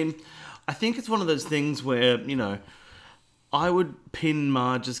 I mean, I think it's one of those things where, I would pin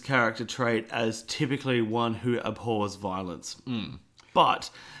Marge's character trait as typically one who abhors violence. But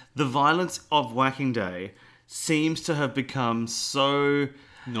the violence of Whacking Day seems to have become so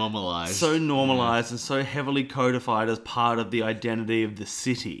normalized and so heavily codified as part of the identity of the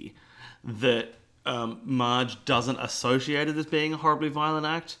city that Marge doesn't associate it as being a horribly violent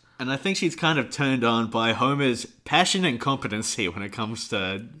act. And I think she's kind of turned on by Homer's passion and competency when it comes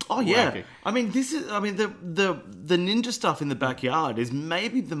to whacking. I mean, the ninja stuff in the backyard is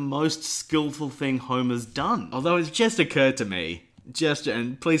maybe the most skillful thing Homer's done. Although it's just occurred to me,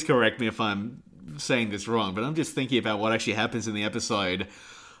 and please correct me if I'm saying this wrong, but I'm just thinking about what actually happens in the episode.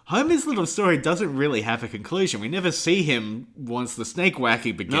 Homer's little story doesn't really have a conclusion. We never see him once the snake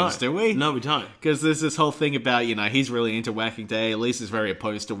whacking begins, do we? No, we don't. Because there's this whole thing about, he's really into Whacking Day. Lisa's very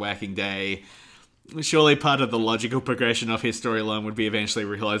opposed to Whacking Day. Surely part of the logical progression of his storyline would be eventually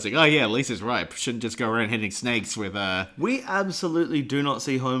realizing, oh yeah, Lisa's right. Shouldn't just go around hitting snakes with... We absolutely do not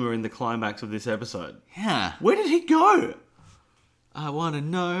see Homer in the climax of this episode. Yeah. Where did he go? I want to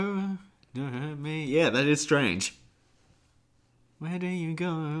know. Don't hurt me. Yeah, that is strange. Where do you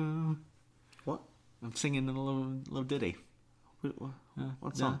go? What? I'm singing a little ditty.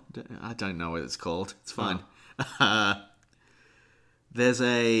 What song? No, I don't know what it's called. It's fine. There's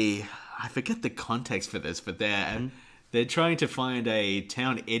I forget the context for this, but they're trying to find a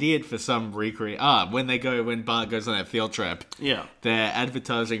town idiot for some when Bart goes on that field trip. Yeah. They're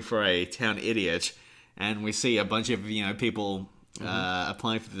advertising for a town idiot, and we see a bunch of people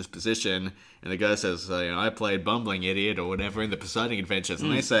applying for this position, and the guy says, I played bumbling idiot or whatever in the Poseidon Adventures,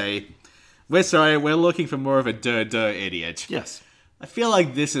 and they say, we're sorry, we're looking for more of a idiot. Yes. I feel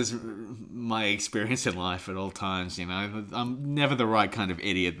like this is my experience in life at all times, I'm never the right kind of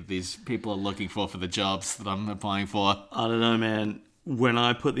idiot that these people are looking for the jobs that I'm applying for. I don't know, man. When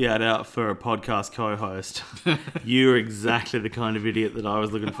I put the ad out for a podcast co-host, you're exactly the kind of idiot that I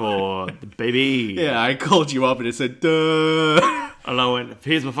was looking for, baby. Yeah, I called you up and it said, duh. And I went,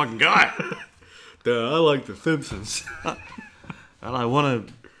 here's my fucking guy. Duh, I like The Simpsons. And I want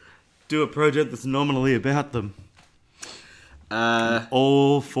to do a project that's nominally about them.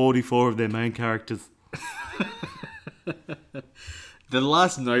 All 44 of their main characters. The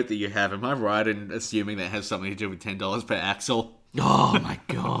last note that you have, am I right in assuming that has something to do with $10 per axle? Oh my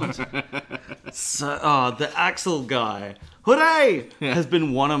god. So, the Axel guy, hooray, has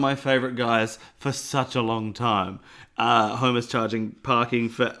been one of my favourite guys for such a long time. Homer's charging parking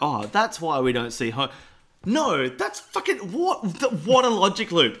for... Oh, that's why we don't see Homer. No, that's fucking... What a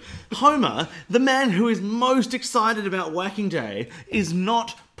logic loop. Homer, the man who is most excited about Whacking Day, is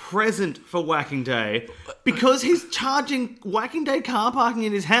not present for Whacking Day because he's charging Whacking Day car parking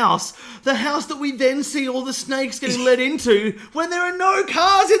in his house, the house that we then see all the snakes getting let into when there are no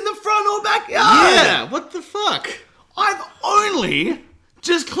cars in the front or backyard. Yeah, what the fuck? I've only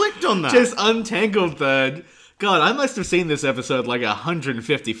just clicked on that. Just untangled the... God, I must have seen this episode like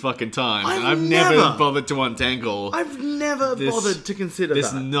 150 fucking times, and I've never bothered to untangle I've never bothered to consider this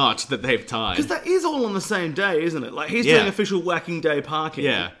that. notch that they've tied. Because that is all on the same day, isn't it? Like, he's doing official Whacking Day parking.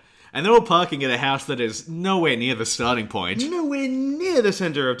 Yeah. And they're all parking at a house that is nowhere near the starting point. Nowhere near the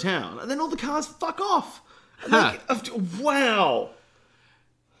centre of town. And then all the cars fuck off. Like, wow.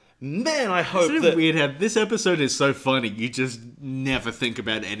 Man, I hope Isn't it that... weird how this episode is so funny, you just never think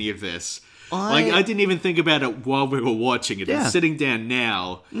about any of this. I didn't even think about it while we were watching it. Yeah. I'm sitting down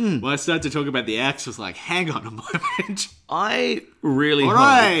now. When I started to talk about the axe, I was like, hang on a moment. I really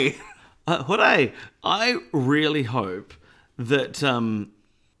Hooray! Hooray! I really hope that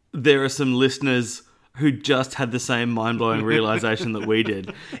there are some listeners who just had the same mind-blowing realization that we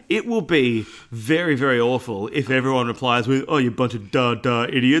did. It will be very, very awful if everyone replies with, "Oh, you bunch of da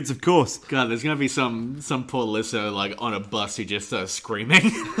idiots, of course." God, there's gonna be some poor listener like on a bus who just starts screaming.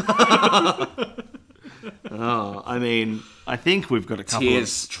 Oh, I mean, I think we've got a couple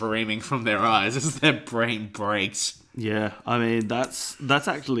Tears streaming from their eyes as their brain breaks. Yeah, I mean, that's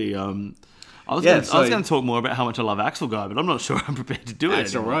actually... I was Yeah, going to talk more about how much I love Axel Guy, but I'm not sure I'm prepared to do it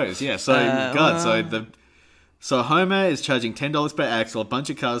Axel anymore. Rose, yeah. So So Homer is charging $10 per axle, a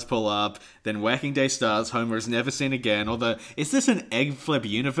bunch of cars pull up, then Whacking Day starts, Homer is never seen again. Although, is this an Egg Flip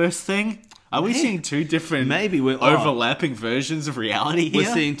universe thing? Are we seeing two different overlapping versions of reality here?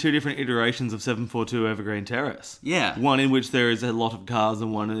 We're seeing two different iterations of 742 Evergreen Terrace. Yeah. One in which there is a lot of cars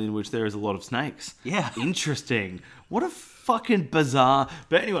and one in which there is a lot of snakes. Yeah. Interesting. What a fucking bizarre...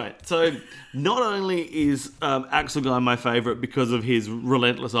 But anyway, so not only is Axel Guy my favourite because of his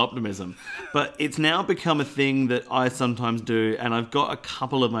relentless optimism, but it's now become a thing that I sometimes do, and I've got a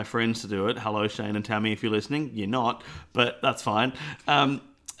couple of my friends to do it. Hello, Shane and Tammy, if you're listening. You're not, but that's fine.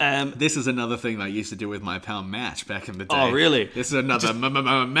 This is another thing I used to do with my pal Matt back in the day. Oh, really? This is another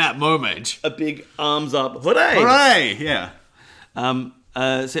Matt moment. A big arms up. Hooray! Hooray! Yeah.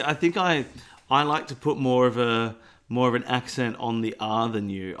 See, I think I like to put more of an accent on the R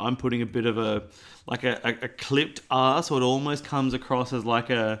than you. I'm putting a bit of a clipped R, so it almost comes across as like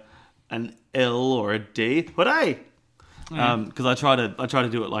an L or a D. Hooray! Because I try to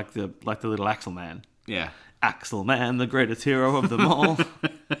do it like the little Axel man. Yeah. Axel Man, the greatest hero of them all.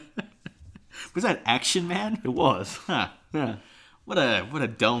 Was that Action Man? It was. Huh. Yeah. What a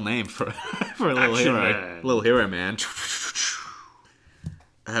dull name for a little Action hero. Man. Little hero man.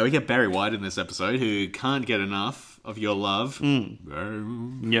 We get Barry White in this episode, who can't get enough of your love.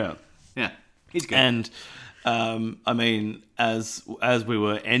 Yeah. Yeah, he's good. And I mean, as we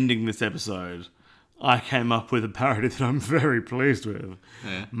were ending this episode, I came up with a parody that I'm very pleased with.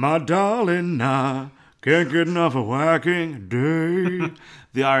 Yeah. My darling, I can't get enough of Whacking Day.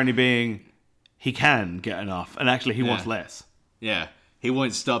 The irony being, he can get enough, and actually he wants less. Yeah, he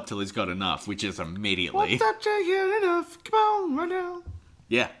won't stop till he's got enough, which is immediately. What's that you get enough? Come on, right now.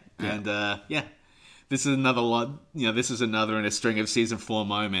 Yeah, and this is another lot. This is another in a string of season 4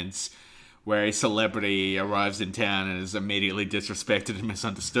 moments where a celebrity arrives in town and is immediately disrespected and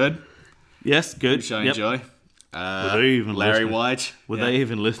misunderstood, Yes, good. which I enjoy. Were they even Larry listening? White. Were Yeah. they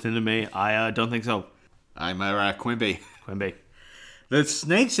even listening to me? I don't think so. I'm Quimby. Quimby. The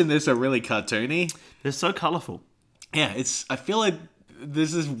snakes in this are really cartoony. They're so colourful. Yeah, I feel like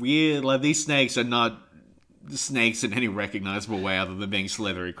this is weird. Like, these snakes are not snakes in any recognizable way other than being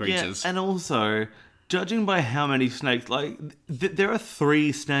slithery creatures. Yeah, and also, judging by how many snakes, like, there are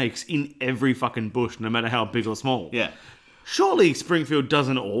 3 snakes in every fucking bush, no matter how big or small. Yeah. Surely Springfield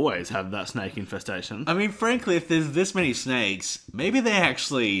doesn't always have that snake infestation. I mean, frankly, if there's this many snakes, maybe they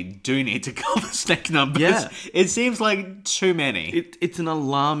actually do need to cull the snake numbers. Yeah. It seems like too many. It's an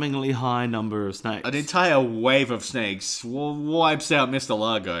alarmingly high number of snakes. An entire wave of snakes wipes out Mr.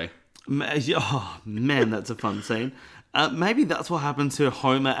 Largo. Oh, man, that's a fun scene. Maybe that's what happened to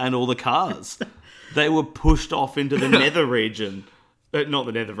Homer and all the cars. They were pushed off into the nether region. Not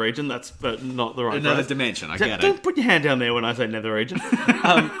the nether region, that's not the right Another phrase. dimension, I get Don't it. put your hand down there when I say nether region.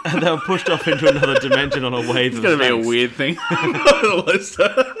 They were pushed off into another dimension on a wave of It's going to be a snakes. weird thing.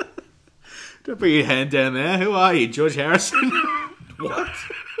 Don't put your hand down there. Who are you, George Harrison? What?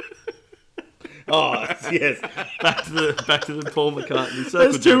 Oh, yes. Back to the Paul McCartney circle.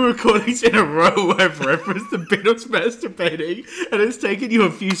 There's 2 recordings in a row where I've referenced the Beatles masturbating, and it's taken you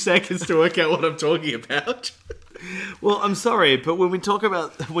a few seconds to work out what I'm talking about. Well, I'm sorry, but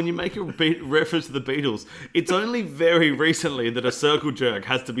when you make a reference to the Beatles, it's only very recently that a circle jerk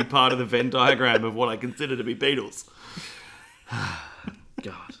has to be part of the Venn diagram of what I consider to be Beatles.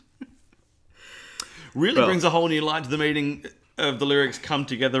 God. Really brings a whole new light to the meaning of the lyrics "Come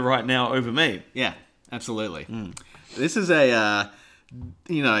Together Right Now" over me. Yeah, absolutely. This is a,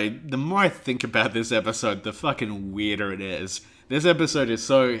 the more I think about this episode, the fucking weirder it is. This episode is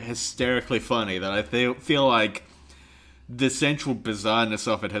so hysterically funny that I feel like the central bizarreness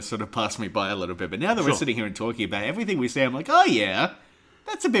of it has sort of passed me by a little bit. But now that we're sitting here and talking about everything we say, I'm like, oh yeah,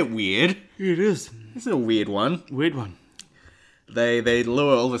 that's a bit weird. It is. This is a weird one. Weird one. They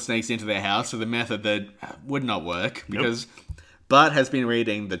lure all the snakes into their house with a method that would not work because Bart has been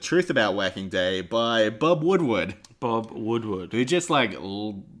reading The Truth About Whacking Day by Bob Woodward. Bob Woodward. Who just last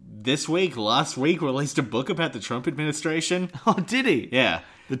week released a book about the Trump administration. Oh, did he? Yeah.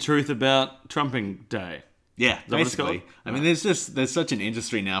 The Truth About Trumping Day. Yeah, basically. I mean, there's such an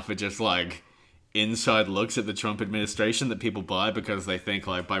industry now for just like inside looks at the Trump administration that people buy because they think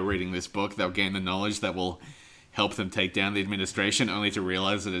like by reading this book they'll gain the knowledge that will help them take down the administration, only to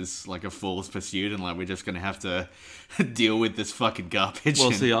realize that it's like a fool's pursuit and like we're just going to have to deal with this fucking garbage.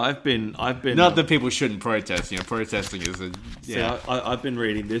 Well, see, I've been not that people shouldn't protest. Protesting is a I've been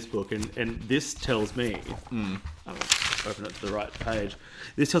reading this book, and this tells me. I'll open it to the right page.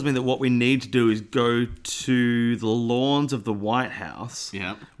 This tells me that what we need to do is go to the lawns of the White House.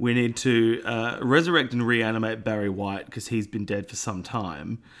 Yeah. We need to resurrect and reanimate Barry White because he's been dead for some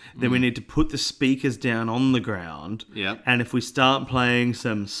time. Then we need to put the speakers down on the ground. Yeah. And if we start playing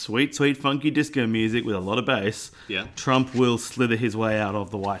some sweet, sweet, funky disco music with a lot of bass, Trump will slither his way out of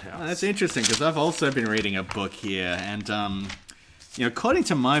the White House. Oh, that's interesting because I've also been reading a book here, and according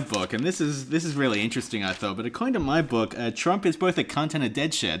to my book, and this is really interesting, I thought, but according to my book, Trump is both a cunt and a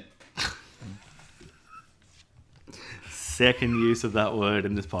dead shit. Second use of that word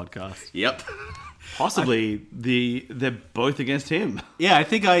in this podcast. Yep. Possibly they're both against him. Yeah, I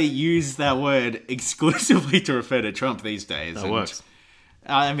think I use that word exclusively to refer to Trump these days. That works.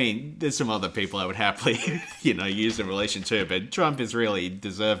 I mean, there's some other people I would happily, use in relation to, but Trump is really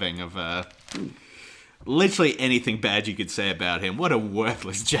deserving of literally anything bad you could say about him. What a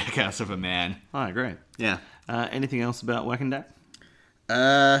worthless jackass of a man. I agree. Yeah. Anything else about Whacking Day?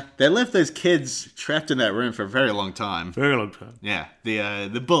 They left those kids trapped in that room for a very long time. Very long time. Yeah,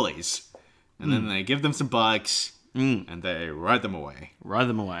 the bullies. And then they give them some bikes, and they ride them away. Ride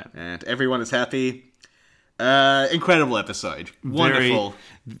them away. And everyone is happy. Incredible episode. Wonderful.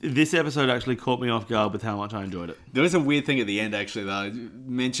 This episode actually caught me off guard with how much I enjoyed it. There was a weird thing at the end, actually, that I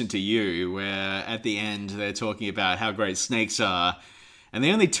mentioned to you, where at the end they're talking about how great snakes are. And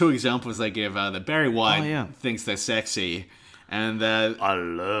the only 2 examples they give are that Barry White thinks they're sexy, and that I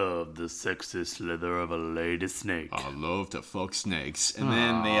love the sexy slither of a lady snake. I love to fuck snakes. And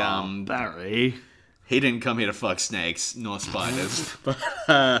then the Barry, he didn't come here to fuck snakes nor spiders. But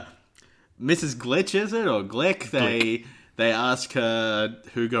Mrs. Glitch, is it, or Glick? They ask her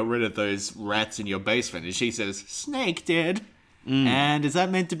who got rid of those rats in your basement, and she says Snake did. And is that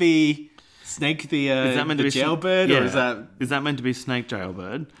meant to be Snake the jailbird, or is that meant to be Snake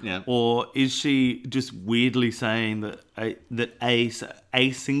Jailbird? Yeah. Or is she just weirdly saying that a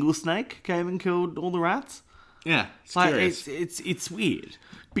single snake came and killed all the rats? Yeah, it's curious. It's weird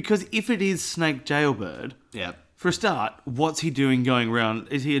because if it is Snake Jailbird, yeah. For a start, what's he doing going around?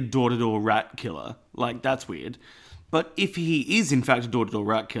 Is he a door-to-door rat killer? Like, that's weird. But if he is in fact a door-to-door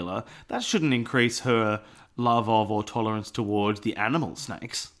rat killer, that shouldn't increase her love of or tolerance towards the animal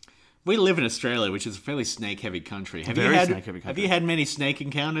snakes. We live in Australia, which is a fairly snake-heavy country. Have you had many snake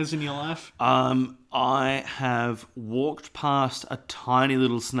encounters in your life? I have walked past a tiny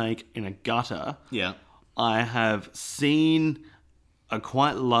little snake in a gutter. Yeah. I have seen a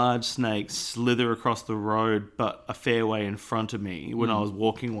quite large snake slither across the road, but a fair way in front of me when I was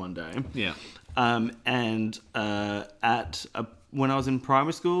walking one day. Yeah. When I was in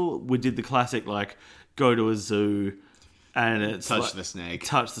primary school, we did the classic, like, go to a zoo and it's touch the snake,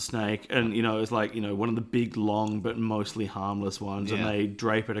 and it's like one of the big, long but mostly harmless ones, and they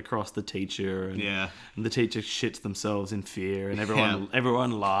drape it across the teacher, and the teacher shits themselves in fear, and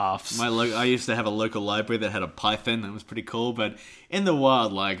everyone laughs. I used to have a local library that had a python that was pretty cool, but in the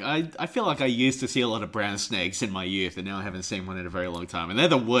wild, like I feel like I used to see a lot of brown snakes in my youth, and now I haven't seen one in a very long time, and they're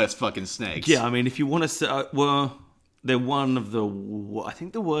the worst fucking snakes. Yeah, I mean, if you want to, they're one of the... I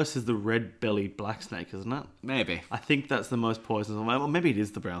think the worst is the red-bellied black snake, isn't it? Maybe. I think that's the most poisonous. Well, maybe it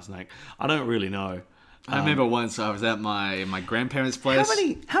is the brown snake. I don't really know. I remember once I was at my grandparents' place.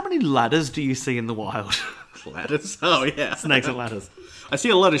 How many ladders do you see in the wild? Ladders? Oh, yeah. Snakes and ladders. I see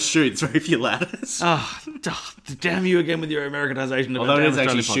a lot of shoots, very few ladders. Damn you again with your Americanization of Although a it damn is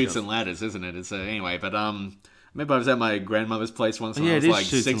actually Australian shoots podcast. and ladders, isn't it? It's anyway, but I remember I was at my grandmother's place once when Yeah, I it was is like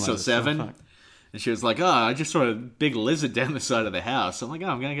shoots and 6 or ladders. 7. Oh, fuck. And she was like, I just saw a big lizard down the side of the house. I'm like,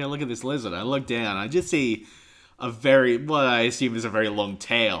 I'm going to go look at this lizard. I look down. I just see what I assume is a very long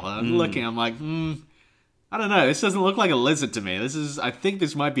tail. And I'm looking, I'm like, I don't know. This doesn't look like a lizard to me. I think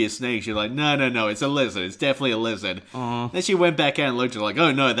this might be a snake. She's like, no, it's a lizard. It's definitely a lizard. Then she went back out and looked and like,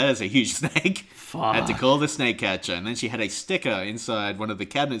 oh no, that is a huge snake. Fuck. Had to call the snake catcher. And then she had a sticker inside one of the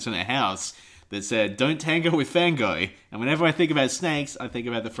cabinets in her house that said, don't tango with Fango. And whenever I think about snakes, I think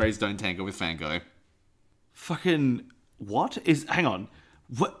about the phrase, don't tango with Fango. Fucking... What? Hang on.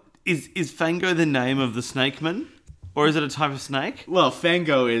 What? Is Fango the name of the snakeman? Or is it a type of snake? Well,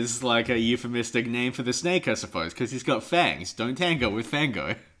 Fango is like a euphemistic name for the snake, I suppose, because he's got fangs. Don't tango with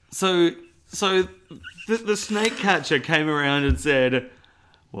Fango. So the snake catcher came around and said,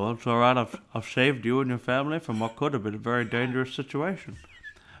 well, it's all right. I've saved you and your family from what could have been a very dangerous situation.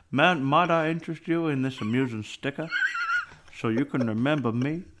 Might I interest you in this amusing sticker so you can remember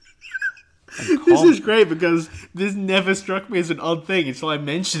me? And This call is great because this never struck me as an odd thing until I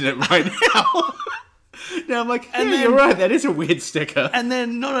mention it right now. Now I'm like, you're right, that is a weird sticker. And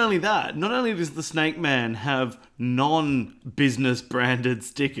then not only does the Snake Man have non-business branded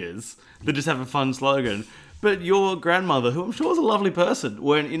stickers that just have a fun slogan, but your grandmother, who I'm sure is a lovely person,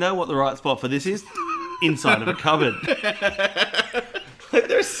 went, you know what the right spot for this is? Inside of a cupboard. Like,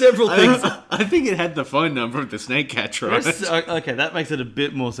 there are several things. I think it had the phone number of the snake catcher on it. Okay, that makes it a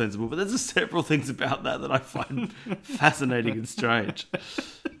bit more sensible, but there's several things about that I find fascinating and strange.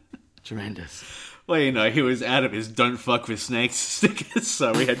 Tremendous. Well, you know, he was out of his don't fuck with snakes stickers,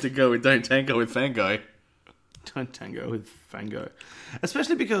 so we had to go with don't tango with Fango. Don't tango with Fango.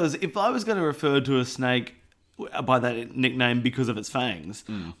 Especially because if I was going to refer to a snake by that nickname because of its fangs,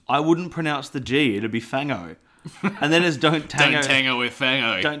 I wouldn't pronounce the G, it'd be Fango. And then it's don't tango. Don't tango with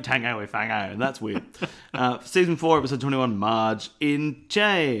Fango. Don't tango with Fango. That's weird. Season 4, episode 21, Marge in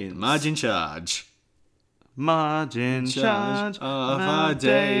Chains. Marge in charge. Marge in charge of our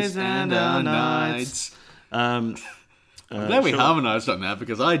days and our nights. I'm Glad we harmonised on that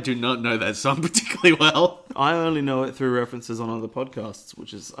because I do not know that song particularly well. I only know it through references on other podcasts,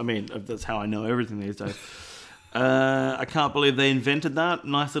 which is, that's how I know everything these days. I can't believe they invented that.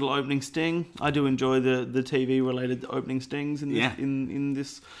 Nice little opening sting. I do enjoy the TV-related opening stings in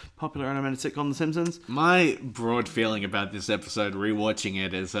this popular animated sitcom, The Simpsons. My broad feeling about this episode, rewatching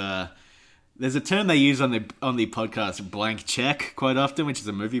it, is there's a term they use on the podcast, blank check, quite often, which is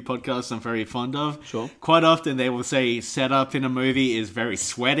a movie podcast I'm very fond of. Sure. Quite often they will say setup in a movie is very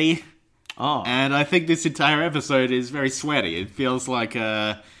sweaty. Oh. And I think this entire episode is very sweaty. It feels like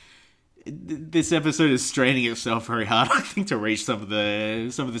this episode is straining itself very hard, I think, to reach some of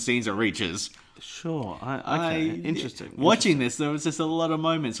the scenes it reaches. Sure. Okay. Interesting. Watching this, there was just a lot of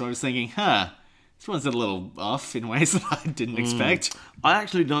moments where I was thinking, this one's a little off in ways that I didn't expect. I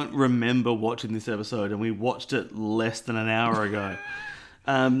actually don't remember watching this episode, and we watched it less than an hour ago.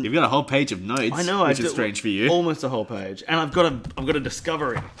 You've got a whole page of notes, I know, which is strange for you. Almost a whole page, and I've got a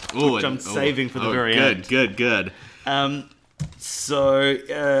discovery, which I'm saving for the very end. Good. So,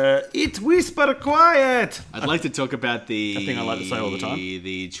 it's whisper quiet. I'd like to talk about the thing I like to say all the time.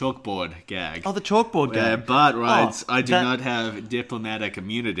 The chalkboard gag. Oh, the chalkboard where gag. Bart writes, I do not have diplomatic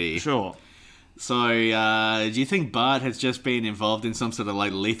immunity. Sure. So, do you think Bart has just been involved in some sort of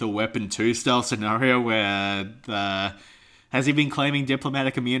like Lethal Weapon 2 style scenario where has he been claiming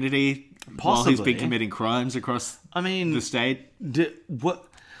diplomatic immunity while he's been committing crimes across the state? What?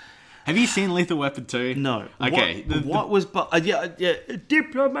 Have you seen Lethal Weapon 2? No. Okay. What was Bart? Yeah,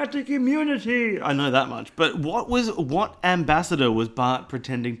 diplomatic immunity. I know that much. But what ambassador was Bart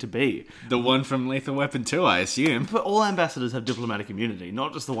pretending to be? The one from Lethal Weapon 2, I assume. But all ambassadors have diplomatic immunity,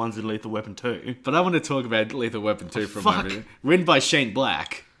 not just the ones in Lethal Weapon 2. But I want to talk about Lethal Weapon 2 for a moment. Written by Shane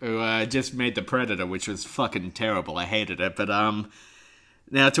Black, who just made The Predator, which was fucking terrible. I hated it. But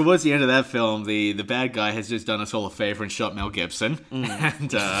now, towards the end of that film, the bad guy has just done us all a favour and shot Mel Gibson.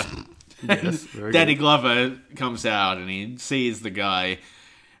 And Yes, Danny Glover comes out and he sees the guy.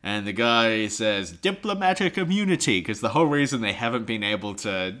 And the guy says, diplomatic immunity, because the whole reason they haven't been able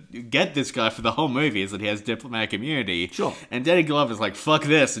to get this guy for the whole movie is that he has diplomatic immunity. Sure. And Danny Glover's like, fuck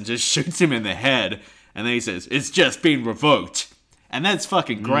this, and just shoots him in the head. And then he says, it's just been revoked. And that's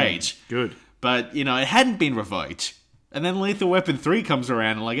fucking great. Good. But, it hadn't been revoked. And then Lethal Weapon 3 comes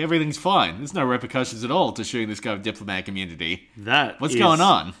around and, like, everything's fine. There's no repercussions at all to shooting this guy with diplomatic immunity. What's going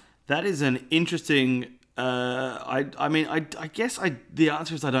on? That is an interesting... I guess the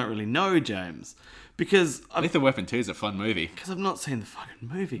answer is I don't really know, James. Because Lethal Weapon 2 is a fun movie. Because I've not seen the fucking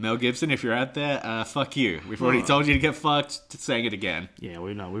movie. Mel Gibson, if you're out there, fuck you. We've already told you to get fucked, just saying it again. Yeah,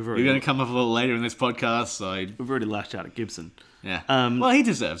 we know. We've You're already... going to come up a little later in this podcast, so... We've already lashed out at Gibson. Yeah. Well, he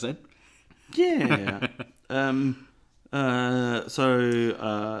deserves it. Yeah. I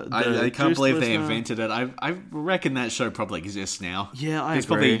can't believe they invented it. I reckon that show probably exists now. Yeah, There's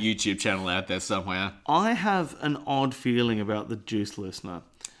probably a YouTube channel out there somewhere. I have an odd feeling about the Juice Listener.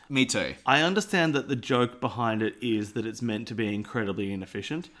 Me too. I understand that the joke behind it is that it's meant to be incredibly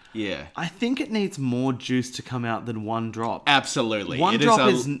inefficient. Yeah. I think it needs more juice to come out than one drop. Absolutely. One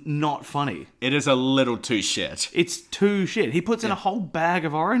drop is not funny. It is a little too shit. It's too shit. He puts in a whole bag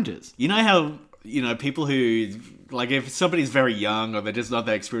of oranges. You know how, people who, like, if somebody's very young or they're just not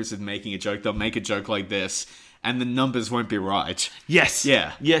that experienced with making a joke, they'll make a joke like this and the numbers won't be right. Yes.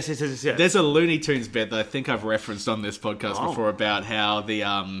 Yeah. Yes. There's a Looney Tunes bit that I think I've referenced on this podcast before about how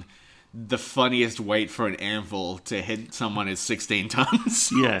the funniest weight for an anvil to hit someone is 16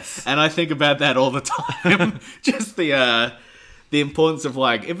 tons. Yes. And I think about that all the time. Just the importance of,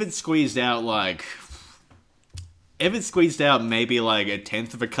 like, if it's squeezed out maybe like a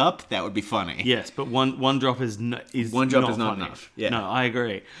tenth of a cup, that would be funny. Yes, but one drop is not funny. Enough. Yeah. No, I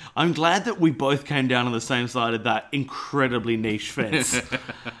agree. I'm glad that we both came down on the same side of that incredibly niche fence.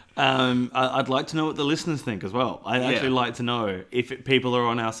 I'd like to know what the listeners think as well. I'd actually like to know if people are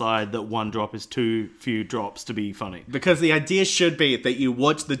on our side that one drop is too few drops to be funny. Because the idea should be that you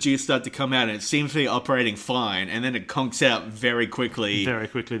watch the juice start to come out and it seems to be operating fine, and then it conks out very quickly. Very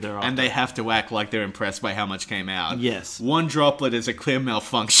quickly thereafter. And they have to act like they're impressed by how much came out. Yes. One droplet is a clear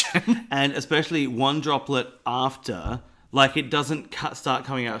malfunction. And especially one droplet after, like, it doesn't start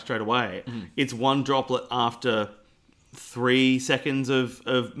coming out straight away. Mm-hmm. It's one droplet after 3 seconds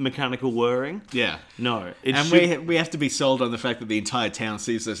of mechanical whirring. Yeah. No. We have to be sold on the fact that the entire town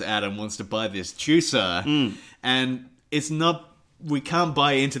sees this ad and wants to buy this juicer. And it's not... We can't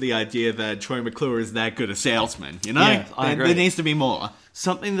buy into the idea that Troy McClure is that good a salesman, you know? Yes, I agree. There needs to be more.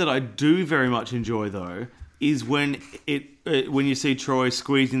 Something that I do very much enjoy, though, is when when you see Troy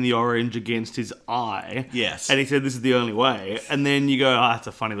squeezing the orange against his eye. Yes. And he said, this is the only way. And then you go, that's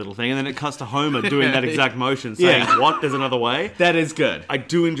a funny little thing. And then it cuts to Homer doing that exact motion, saying, what? There's another way? That is good. I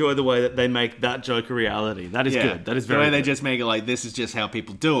do enjoy the way that they make that joke a reality. That is good. That is very good. The way they just make it like, this is just how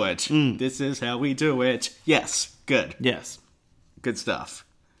people do it. This is how we do it. Yes. Good. Yes. Good stuff.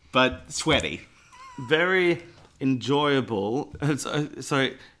 But sweaty. Very enjoyable. So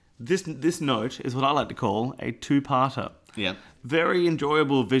this note is what I like to call a two-parter. Yep. Very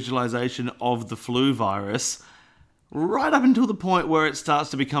enjoyable visualization of the flu virus, right up until the point where it starts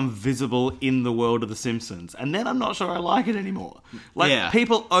to become visible in the world of The Simpsons. And then I'm not sure I like it anymore.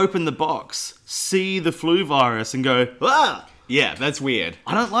 People open the box, see the flu virus, and go, ah! Yeah, that's weird.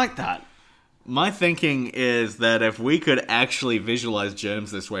 I don't like that. My thinking is that if we could actually visualize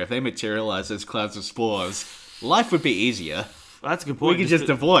germs this way, if they materialize as clouds of spores, life would be easier. That's a good point. We could just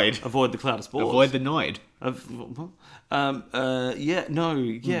avoid the cloud of spores. Avoid the Noid.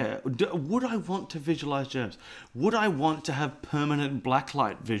 Would I want to visualize germs? Would I want to have permanent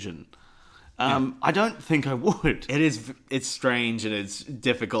blacklight vision? I don't think I would. It's strange and it's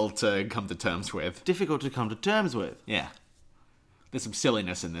difficult to come to terms with. Yeah. There's some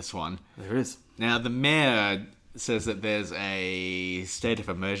silliness in this one. There is. Now, the mayor says that there's a state of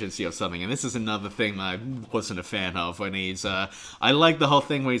emergency or something, and this is another thing that I wasn't a fan of when he's... I like the whole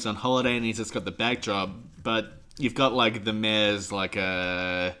thing where he's on holiday and he's just got the backdrop, but you've got, like, the mayor's, like,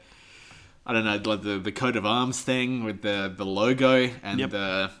 I don't know, like the coat of arms thing with the logo and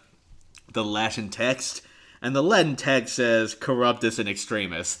the Latin text. And the Latin text says, corruptus and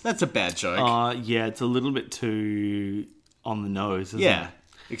extremis. That's a bad joke. Yeah, it's a little bit too on the nose, isn't it?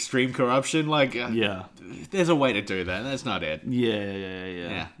 Extreme corruption, there's a way to do that. That's not it.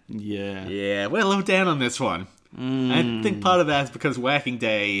 Yeah. We're a little down on this one. I think part of that is because Whacking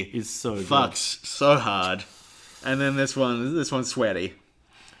Day is so fucks so hard, and then this one's sweaty.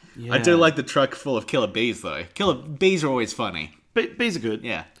 Yeah. I do like the truck full of killer bees though. Killer bees are always funny. Bees are good.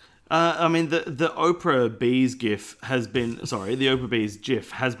 Yeah. I mean, the Oprah Bees GIF has been... the Oprah Bees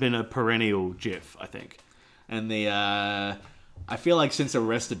GIF has been a perennial GIF, I think. And I feel like since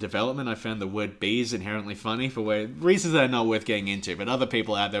Arrested Development, I found the word bees inherently funny for reasons that are not worth getting into. But other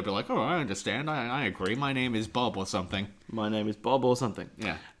people out there will be like, oh, I understand. I agree. My name is Bob or something.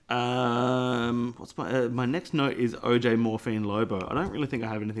 Yeah. What's my next note is OJ Morphine Lobo. I don't really think I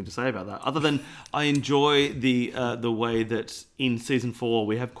have anything to say about that, other than I enjoy the way that in season 4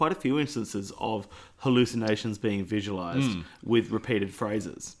 we have quite a few instances of hallucinations being visualized with repeated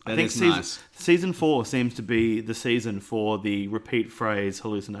phrases. I think season 4 seems to be the season for the repeat phrase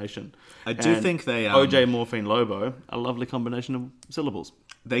hallucination. I do think they... OJ Morphine Lobo, a lovely combination of syllables.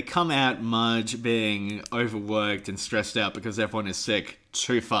 They come at Marge being overworked and stressed out because everyone is sick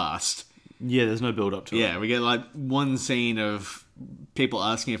too fast. Yeah, there's no build up to it. Yeah, we get like one scene of people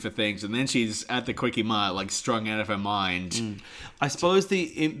asking her for things, and then she's at the Quickie Mart, like strung out of her mind. I suppose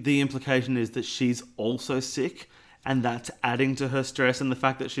the implication is that she's also sick, and that's adding to her stress and the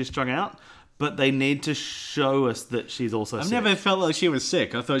fact that she's strung out. But they need to show us that she's also sick. I've never felt like she was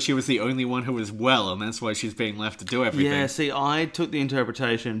sick. I thought she was the only one who was well, and that's why she's being left to do everything. Yeah, see, I took the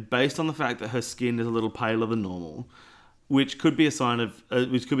interpretation based on the fact that her skin is a little paler than normal, which could be a sign of,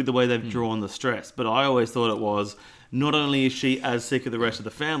 which could be the way they've drawn the stress. But I always thought it was, not only is she as sick as the rest of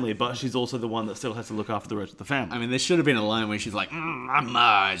the family, but she's also the one that still has to look after the rest of the family. I mean, there should have been a line where she's like, I'm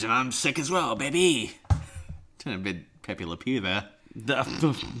Marge, and I'm sick as well, baby. Turn a bit Pepe Le Pew there.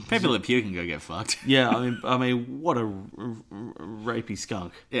 Pepe Le Pew can go get fucked. Yeah, I mean, what a rapey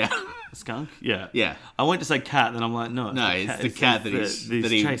skunk. Yeah. A skunk? Yeah. Yeah. I went to say cat, then I'm like, no. It's the cat that he's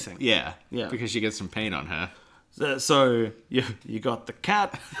chasing. Yeah. Yeah. Because she gets some paint on her. So you got the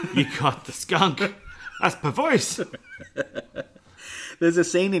cat, you got the skunk. That's perverse. There's a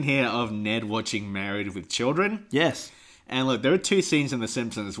scene in here of Ned watching Married with Children. Yes. And look, there are 2 scenes in The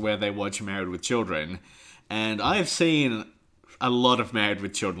Simpsons where they watch Married with Children. And I have seen a lot of Married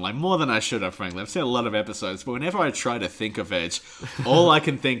with Children, like more than I should have, frankly. I've seen a lot of episodes, but whenever I try to think of it, all I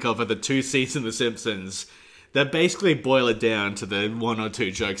can think of are the 2 scenes in The Simpsons that basically boil it down to the 1 or 2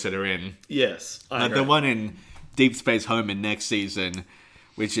 jokes that are in. Yes. Like the one in Deep Space Home in next season,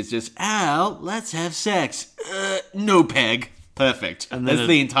 which is just, Al, let's have sex. No, Peg. Perfect. And that's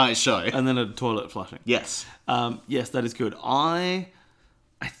the entire show. And then a toilet flushing. Yes. Yes, that is good. I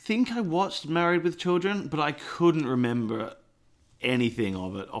think I watched Married with Children, but I couldn't remember anything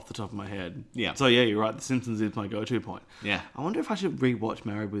of it off the top of my head. Yeah. So yeah, you're right. The Simpsons is my go-to point. Yeah. I wonder if I should rewatch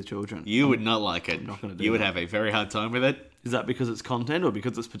Married with Children. You would not like it. I'm not going to do You would that. have a very hard time with it. Is that because it's content or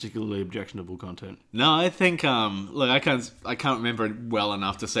because it's particularly objectionable content? No, I think look, I can't remember it well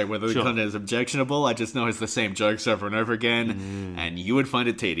enough to say whether the content is objectionable. I just know it's the same jokes over and over again, and you would find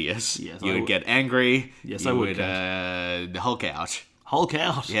it tedious. Yes, you would get angry. Yes, you I would. Hulk out. Hulk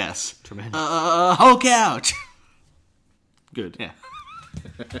out. Yes. Tremendous. Hulk out. Good. Yeah.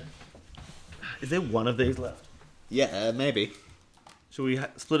 Is there one of these left? Yeah, maybe. Should we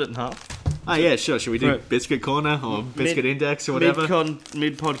split it in half? Oh, yeah, sure. Should we do Right. Biscuit Corner or Biscuit Index or whatever?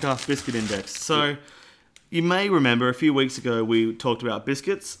 Mid-podcast Biscuit Index. So, you may remember a few weeks ago we talked about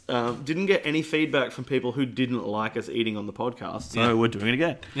biscuits. Didn't get any feedback from people who didn't like us eating on the podcast, so we're doing it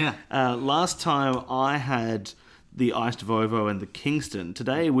again. Yeah. Last time I had the Iced Vovo and the Kingston.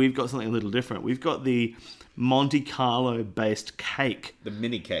 Today we've got something a little different. We've got the Monte Carlo-based cake. The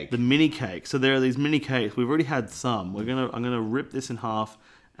mini cake. The mini cake. So there are these mini cakes. We've already had some. I'm gonna rip this in half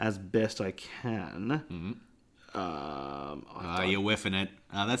as best I can. You're whiffing it.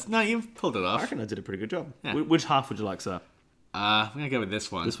 You've pulled it I off. reckon I did a pretty good job. Yeah. Which half would you like, sir? I'm going to go with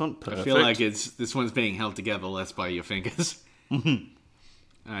this one. This one? I feel Perfect. like this one's being held together less by your fingers.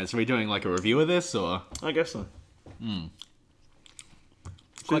 Mm-hmm. Alright, so we're doing like a review of this, or? I guess so.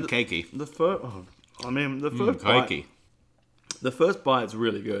 It's quite cakey. The first bite. Cakey. The first bite's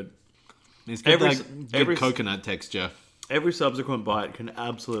really good. It's got Every- that every- good coconut texture. Every subsequent bite can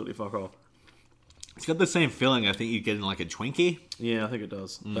absolutely fuck off. It's got the same feeling I think you get in like a Twinkie. Yeah, I think it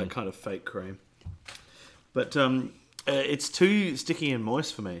does. That kind of fake cream. But it's too sticky and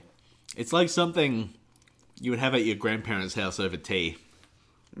moist for me. It's like something you would have at your grandparents' house over tea.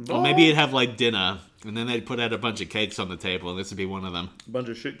 Or maybe you'd have like dinner, and then they'd put out a bunch of cakes on the table, and this would be one of them. A bunch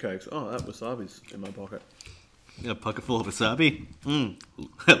of shit cakes. Oh, that wasabi's in my pocket. A pocket full of wasabi.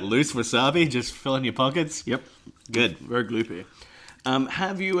 Loose wasabi, just fill in your pockets. Yep. Good. Very gloopy.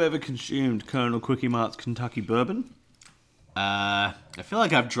 Have you ever consumed Colonel Quickie Mart's Kentucky Bourbon? I feel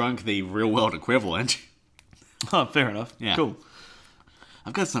like I've drunk the real world equivalent. Oh, fair enough. Yeah. Cool.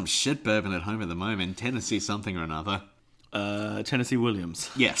 I've got some shit bourbon at home at the moment. Tennessee something or another. Tennessee Williams,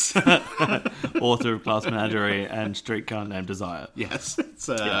 Yes. author of Class Menagerie and Streetcar Named Desire. Yes. It's,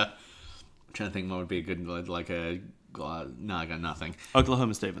 I'm trying to think what would be a good, like a... No, I got nothing.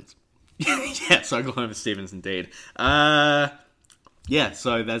 Oklahoma Stevens. Yes, Oklahoma Stevens indeed. Yeah,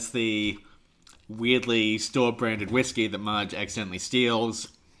 so that's the weirdly store-branded whiskey that Marge accidentally steals.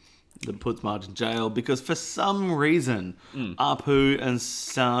 that puts Marge in jail because for some reason, Apu and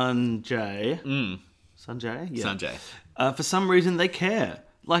Sanjay... Sanjay? Yeah. Sanjay. For some reason, they care.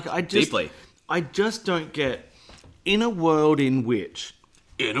 Like, Deeply. I just don't get... In a world in which...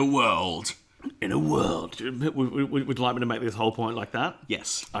 In a world. Would you like me to make this whole point like that?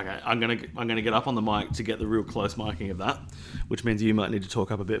 Yes. Okay, I'm gonna get up on the mic to get the real close miking of that, which means you might need to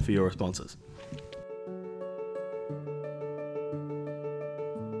talk up a bit for your responses.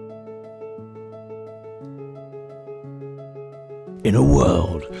 In a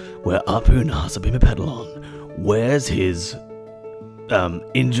world where Apu Nasabimapedalon wears his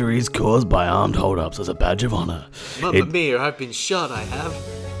injuries caused by armed hold-ups as a badge of honor, Mamma mia, I've been shot, I have.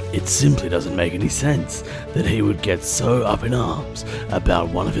 it simply doesn't make any sense that he would get so up in arms about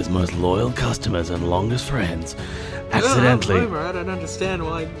one of his most loyal customers and longest friends accidentally... Homer, I don't understand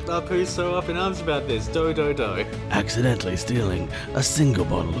why Apu's so up in arms about this. Do. accidentally stealing a single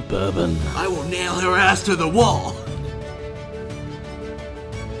bottle of bourbon. I will nail her ass to the wall.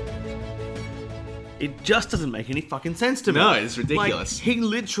 It just doesn't make any fucking sense to me. No, it's ridiculous. Like, he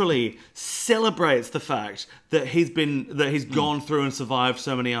literally celebrates the fact that he's gone through and survived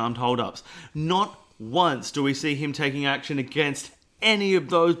so many armed hold-ups. Not once do we see him taking action against any of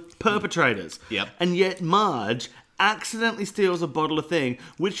those perpetrators. Yep. And yet Marge accidentally steals a bottle of thing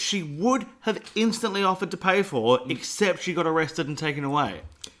which she would have instantly offered to pay for, except she got arrested and taken away.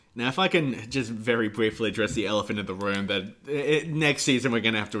 Now, if I can just very briefly address the elephant in the room that next season we're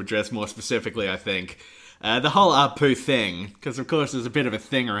going to have to address more specifically, I think. The whole Apu thing, because of course there's a bit of a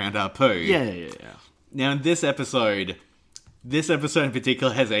thing around Apu. Yeah. Now, in this episode in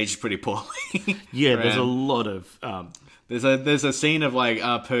particular has aged pretty poorly. Yeah, there's a lot of... There's a scene of like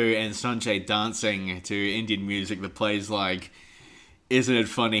Apu and Sanjay dancing to Indian music that plays like, isn't it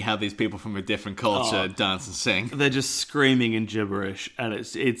funny how these people from a different culture dance and sing? They're just screaming in gibberish, and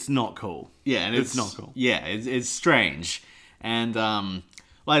it's not cool. Yeah, and it's not cool. Yeah, it's strange. And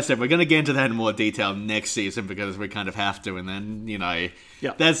like I said, we're going to get into that in more detail next season because we kind of have to. And then, you know,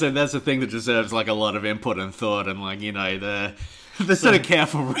 that's a thing that deserves like a lot of input and thought and like, you know, the sort of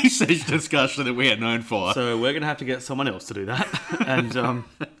careful research discussion that we are known for. So we're going to have to get someone else to do that. And,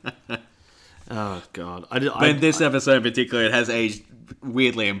 oh, God. But in this episode in particular, it has aged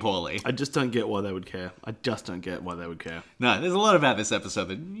weirdly and poorly. I just don't get why they would care. No, there's a lot about this episode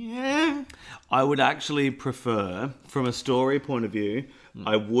that, yeah. I would actually prefer, from a story point of view,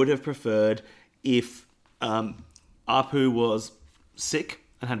 I would have preferred if Apu was sick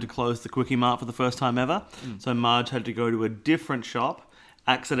and had to close the Quickie Mart for the first time ever. So Marge had to go to a different shop,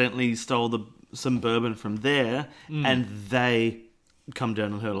 accidentally stole some bourbon from there, and they come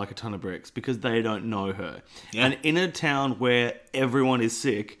down on her like a ton of bricks because they don't know her. Yeah. And in a town where everyone is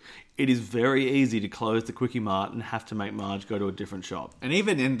sick, it is very easy to close the Quickie Mart and have to make Marge go to a different shop. And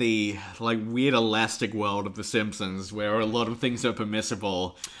even in the like weird elastic world of The Simpsons, where a lot of things are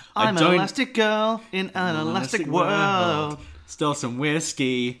permissible, I'm an elastic girl in an elastic world. Stole some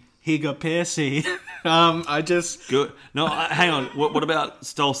whiskey. He got pissy. Good. No, hang on. What about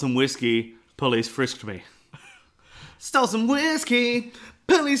stole some whiskey? Police frisked me. Stole some whiskey.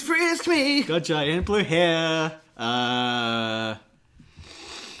 Police frisked me. Got giant blue hair.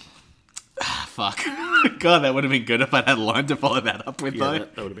 Fuck. God, that would have been good if I had a line to follow that up with, though.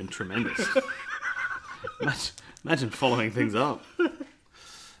 That would have been tremendous. Imagine following things up.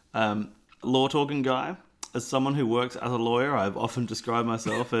 Law talking guy. As someone who works as a lawyer, I've often described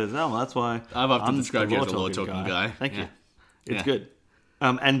myself as, that's why I've often described you as a law talking guy. Thank you. It's good.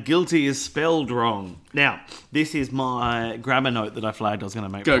 And guilty is spelled wrong. Now, this is my grammar note that I flagged I was going to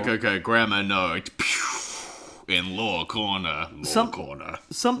make. Go. Grammar note. In law corner. Corner.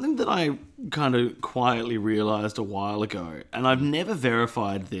 Something that I kind of quietly realised a while ago, and I've never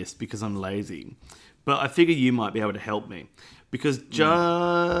verified this because I'm lazy, but I figure you might be able to help me. Because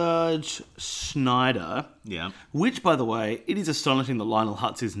Judge Schneider, which, by the way, it is astonishing that Lionel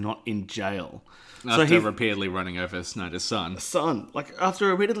Hutz is not in jail. After repeatedly running over Snyder's son. Like, after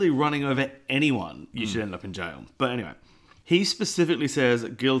repeatedly running over anyone, you should end up in jail. But anyway, he specifically says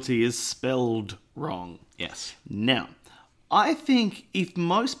guilty is spelled wrong. Yes. Now, I think if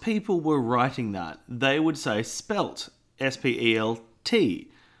most people were writing that, they would say spelt, S-P-E-L-T.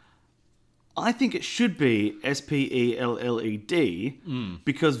 I think it should be S-P-E-L-L-E-D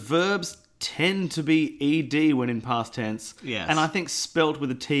because verbs tend to be ED when in past tense. Yes. And I think spelt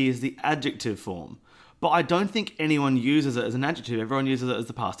with a T is the adjective form. But I don't think anyone uses it as an adjective. Everyone uses it as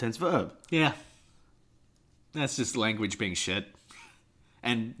the past tense verb. Yeah. That's just language being shit.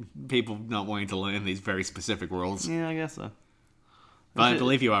 And people not wanting to learn these very specific rules. Yeah, I guess so. But I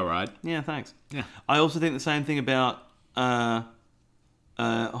believe you are right. Yeah, thanks. Yeah. I also think the same thing about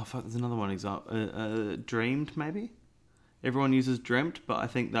Fuck, there's another one example. Dreamed, maybe? Everyone uses dreamt, but I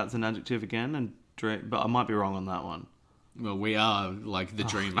think that's an adjective again, and but I might be wrong on that one. Well, we are like the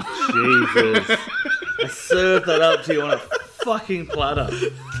dreamer. Jesus. I served that up to you on a fucking platter.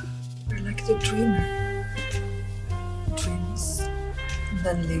 You're like the dreamer. Dreams, and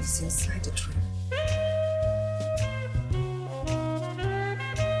then lives inside the dream.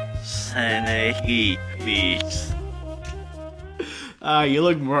 You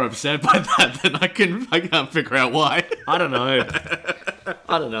look more upset by that than I can't figure out why. I don't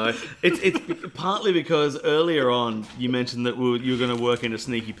know. It's partly because earlier on you mentioned that you were going to work into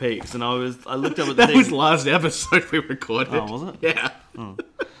Sneaky Peeks, and I looked up at the That thing. was last episode we recorded. Oh, was it? Yeah. All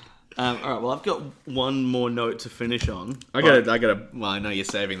right. Well, I've got one more note to finish on. I gotta. Well, I know you're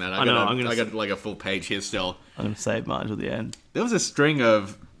saving that. I got like a full page here still. I'm going to save mine till the end. There was a string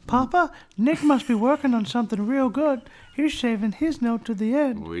of. Papa, Nick must be working on something real good. He's saving his note to the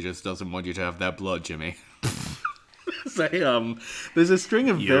end. Well, he just doesn't want you to have that blood, Jimmy. So, there's a string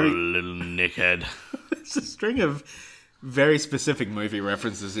of You little nickhead. There's a string of very specific movie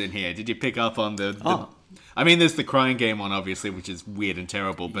references in here. Did you pick up on the I mean, there's the Crying Game one, obviously, which is weird and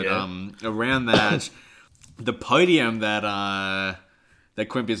terrible, but around that, the podium that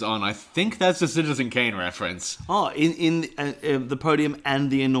Quimp is on, I think that's a Citizen Kane reference. Oh, in the podium and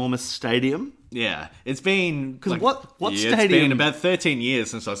the enormous stadium? Yeah, it's been... Because what It's stadium... been about 13 years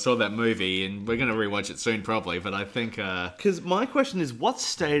since I saw that movie, and we're going to rewatch it soon, probably, but I think... Because my question is, what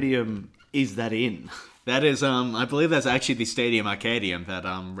stadium is that in? That is, I believe that's actually the Stadium Arcadium that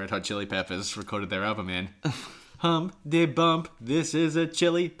Red Hot Chili Peppers recorded their album in. Hump, de bump, this is a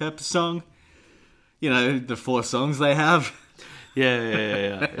Chili Pepper song. You know, the 4 songs they have.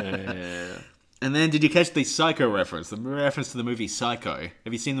 Yeah. And then, did you catch the Psycho reference? The reference to the movie Psycho.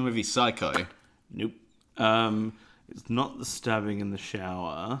 Have you seen the movie Psycho? Nope. It's not the stabbing in the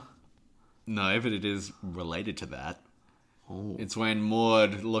shower. No, but it is related to that. Oh. It's when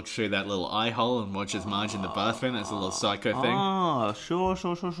Maud looks through that little eye hole and watches Marge in the bathroom. That's a little Psycho thing. Ah, sure.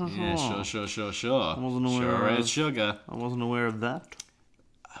 Yeah, sure. I wasn't aware Sure of as sugar. I wasn't aware of that.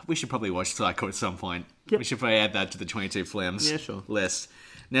 We should probably watch Psycho at some point. Yep. We should probably add that to the 22 Flims Yeah, sure. list.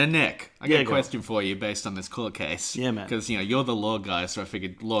 Now, Nick, I got Yeah, a go. question for you based on this court case. Yeah, man. Because, you're the law guy, so I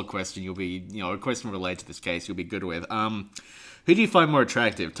figured law question you'll be, a question related to this case you'll be good with. Who do you find more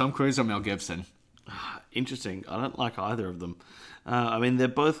attractive, Tom Cruise or Mel Gibson? Interesting. I don't like either of them. I mean, they're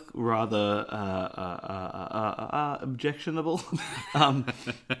both rather objectionable. No,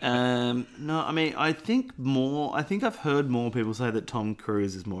 I mean, I think I've heard more people say that Tom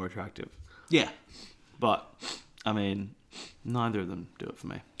Cruise is more attractive. Yeah. But, I mean, neither of them do it for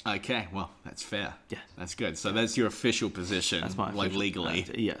me. Okay, well, that's fair. Yeah. That's good. So that's your official position, That's my like official- legally.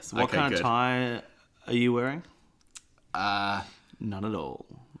 yes. What Okay, kind good. of tie are you wearing? None at all.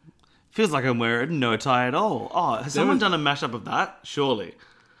 Feels like I'm wearing no tie at all. Oh, has someone done a mashup of that? Surely.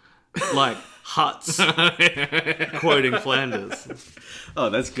 Like Huts quoting Flanders. Oh,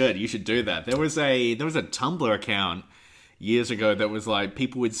 that's good. You should do that. There was a Tumblr account years ago that was like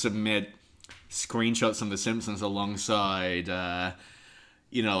people would submit screenshots from The Simpsons alongside,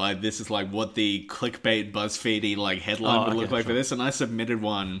 like this is like what the clickbait BuzzFeedy like headline would look like for this, and I submitted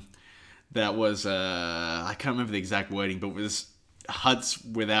one that was I can't remember the exact wording, but it was Huts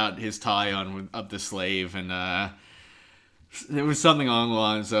without his tie on up the sleeve, and there was something along the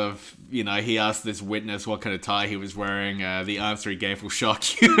lines of, he asked this witness what kind of tie he was wearing. The answer he gave will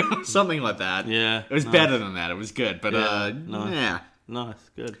shock you. Something like that. Yeah, It was nice. better than that. It was good. But, nice. yeah. Nice,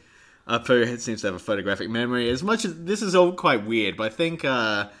 good. Apu seems to have a photographic memory. As much as this is all quite weird, but I think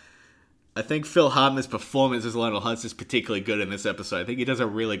Phil Hartman's performance as Lionel Hutz is particularly good in this episode. I think he does a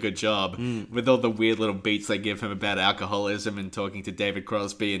really good job with all the weird little beats they give him about alcoholism and talking to David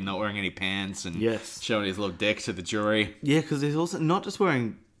Crosby and not wearing any pants and Yes. showing his little dick to the jury. Yeah, because he's also not just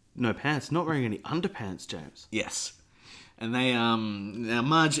wearing no pants, not wearing any underpants, James. Yes. And they, now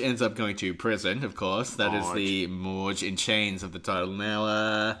Marge ends up going to prison, of course. That is Marge. the Marge in Chains of the title.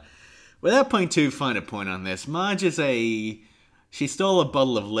 Now, without putting too fine a point on this, Marge is she stole a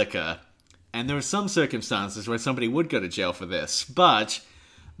bottle of liquor, and there are some circumstances where somebody would go to jail for this, but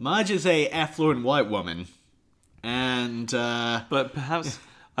Marge is a affluent white woman, and, But perhaps,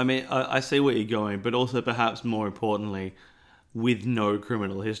 I mean, I see where you're going, but also perhaps more importantly, with no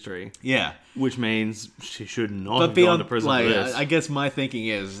criminal history, yeah. which means she should not But have gone to beyond, prison for this. I guess my thinking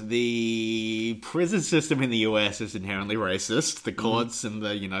is the prison system in the US is inherently racist. The courts and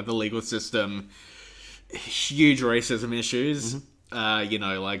the the legal system, huge racism issues.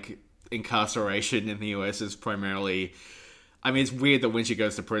 Like incarceration in the US is primarily I mean, it's weird that when she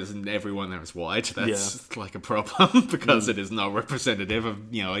goes to prison, everyone there is white. That's like a problem because it is not representative of,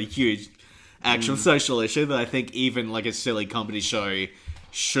 a huge actual social issue that I think even like a silly comedy show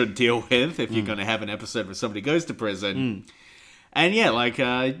should deal with if you're going to have an episode where somebody goes to prison. And yeah, like,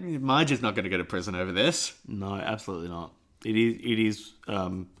 Marge is not going to go to prison over this. No, absolutely not. It is,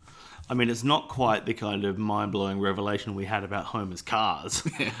 I mean, it's not quite the kind of mind-blowing revelation we had about Homer's cars,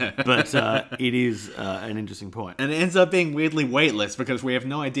 but it is an interesting point. And it ends up being weirdly weightless because we have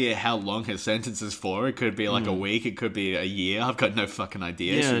no idea how long her sentence is for. It could be like a week, it could be a year. I've got no fucking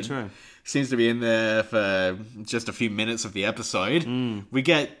idea. Yeah, true. Seems to be in there for just a few minutes of the episode. We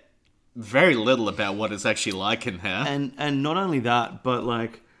get very little about what it's actually like in there. And not only that, but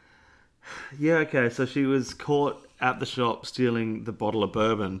like, yeah, okay, so she was caught at the shop stealing the bottle of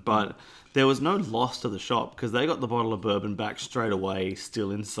bourbon, but there was no loss to the shop because they got the bottle of bourbon back straight away,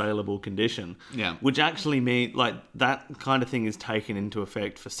 still in saleable condition. Yeah. Which actually means, like, that kind of thing is taken into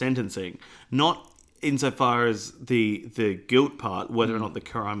effect for sentencing. Not insofar as the guilt part, whether or not the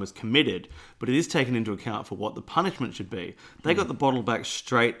crime was committed, but it is taken into account for what the punishment should be. They got the bottle back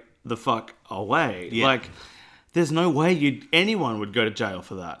straight the fuck away. Yeah. Like, there's no way anyone would go to jail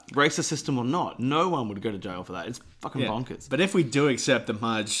for that. Racist system or not, no one would go to jail for that. It's fucking bonkers. But if we do accept that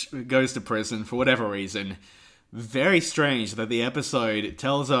Marge goes to prison for whatever reason, very strange that the episode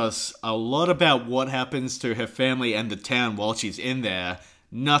tells us a lot about what happens to her family and the town while she's in there.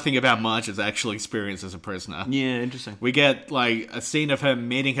 Nothing about Marge's actual experience as a prisoner. Yeah, interesting. We get, like, a scene of her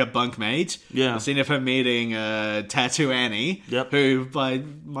meeting her bunkmate. Yeah. A scene of her meeting Tattoo Annie. Yep. Who, by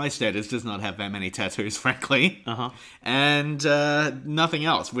my standards, does not have that many tattoos, frankly. Uh-huh. And nothing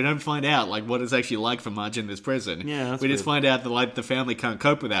else. We don't find out, like, what it's actually like for Marge in this prison. Yeah, that's we just weird. find out that, like, the family can't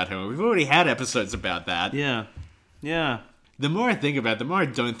cope without her. We've already had episodes about that. Yeah. Yeah. The more I think about it, the more I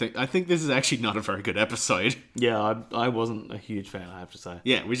don't think... I think this is actually not a very good episode. Yeah, I wasn't a huge fan, I have to say.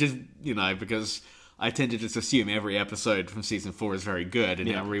 Yeah, which is, because I tend to just assume every episode from season 4 is very good, and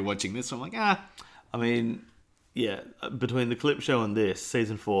now rewatching this, I'm like, I mean, yeah, between the clip show and this,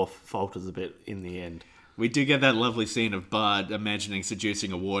 season 4 falters a bit in the end. We do get that lovely scene of Bart imagining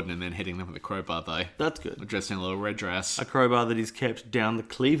seducing a warden and then hitting them with a crowbar, though. That's good. Dressed in a little red dress. A crowbar that he's kept down the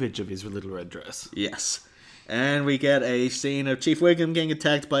cleavage of his little red dress. Yes. And we get a scene of Chief Wiggum getting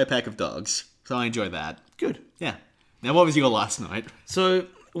attacked by a pack of dogs. So I enjoy that. Good. Yeah. Now, what was your last night? So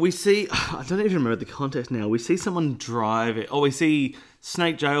we see, I don't even remember the context now. We see someone drive it. Oh, we see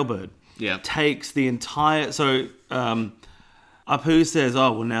Snake Jailbird. Yeah. Takes the entire, so Apu says,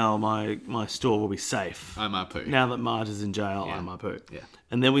 oh, well, now my store will be safe. I'm Apu. Now that Marge is in jail, I'm Apu. Yeah.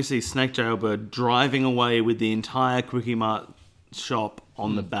 And then we see Snake Jailbird driving away with the entire Quickie Mart shop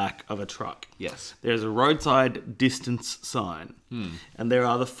on the back of a truck. Yes. There's a roadside distance sign. And there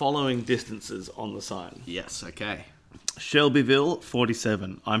are the following distances on the sign. Yes, okay. Shelbyville,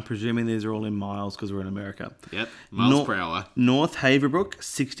 47. I'm presuming these are all in miles because we're in America. Yep, miles per hour. North Haverbrook,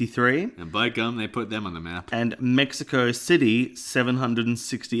 63. And by gum, they put them on the map. And Mexico City,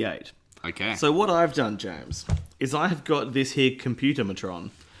 768. Okay. So what I've done, James, is I have got this here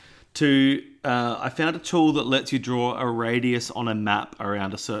Computermatron to... I found a tool that lets you draw a radius on a map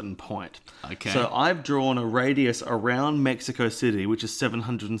around a certain point. Okay. So I've drawn a radius around Mexico City, which is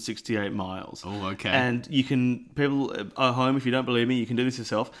 768 miles. Oh, okay. And you can, people at home, if you don't believe me, you can do this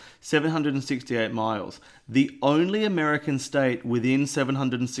yourself. 768 miles. The only American state within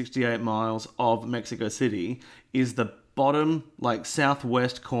 768 miles of Mexico City is the bottom, like,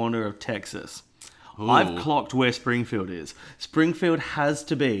 southwest corner of Texas. Ooh. I've clocked where Springfield is. Springfield has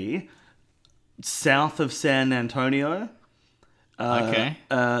to be south of San Antonio. Okay.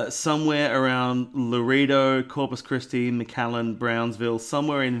 Somewhere around Laredo, Corpus Christi, McAllen, Brownsville,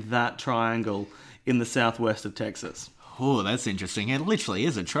 somewhere in that triangle in the southwest of Texas. Oh, that's interesting. It literally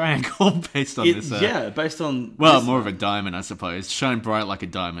is a triangle based on this. Yeah, based on... Well, this, more of a diamond, I suppose. Shine bright like a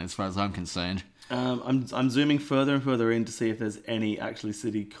diamond, as far as I'm concerned. I'm zooming further and further in to see if there's any actually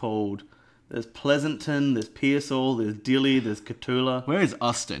city called... There's Pleasanton, there's Pearsall, there's Dilley, there's Cotulla. Where is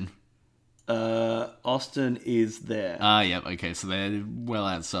Austin? Austin is there. Ah, yep, okay, so they're well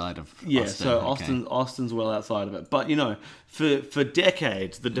outside of Yeah, Austin. so okay. Austin's well outside of it. But, for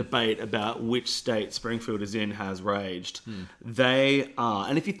decades, the debate about which state Springfield is in has raged. They are,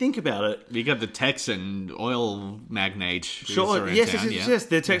 and if you think about it... You got the Texan oil magnate. Sure, yes,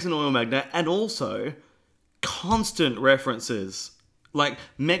 they're Texan oil magnate, and also constant references. Like,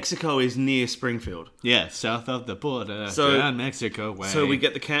 Mexico is near Springfield. Yeah, south of the border, So- down Mexico way. So we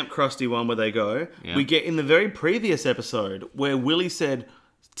get the Camp Krusty one where they go. Yeah. We get in the very previous episode where Willie said,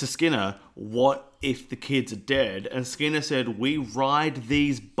 to Skinner, what if the kids are dead? And Skinner said, we ride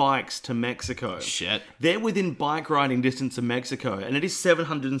these bikes to Mexico. Shit. They're within bike riding distance of Mexico, and it is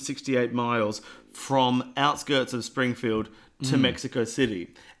 768 miles from outskirts of Springfield to Mexico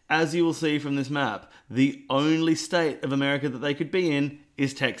City. As you will see from this map, the only state of America that they could be in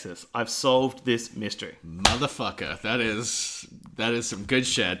is Texas. I've solved this mystery. Motherfucker. That is some good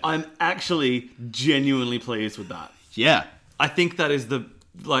shit. I'm actually genuinely pleased with that. Yeah. I think that is the,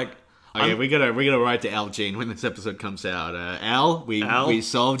 like... Okay, we gotta write to Al Jean when this episode comes out. Al, we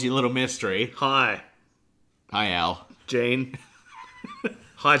solved your little mystery. Hi, Al. Jane.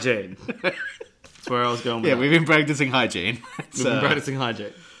 Hi, Jane. That's where I was going with Yeah, that. we've been practicing hygiene. We've been practicing Hi,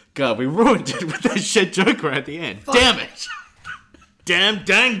 Jane. God, we ruined it with that shit joke right at the end. Damn it! Damn,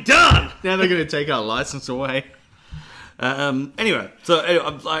 dang, done! Now they're gonna take our license away. Anyway,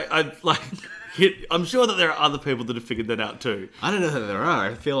 I'm sure that there are other people that have figured that out too. I don't know that there are.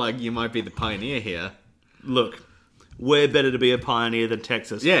 I feel like you might be the pioneer here. Look, we're better to be a pioneer than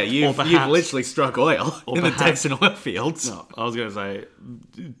Texas. Yeah, you've literally struck oil in the perhaps- Texan oil fields. No, I was going to say,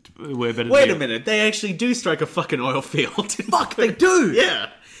 we're better to Wait be... a minute, they actually do strike a fucking oil field. Fuck, they do! Yeah.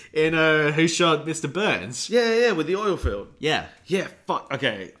 In Who Shot Mr. Burns? Yeah, with the oil field. Yeah. Yeah, fuck,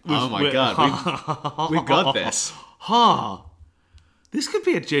 okay. Oh my god, we've got this. This could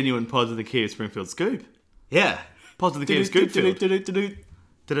be a genuine Pod of the Key of Springfield scoop. Yeah. Pod of the Key of Scoopfield. Scoop.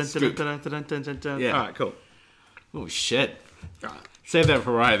 Yeah. Alright, cool. Oh shit. Save that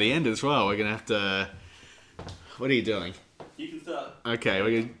for right at the end as well. We're gonna have to... What are you doing? You can start.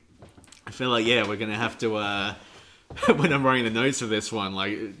 Okay, I feel like, we're gonna have to, when I'm writing the notes for this one,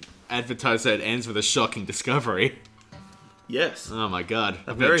 like, advertise that it ends with a shocking discovery. Yes. Oh my god.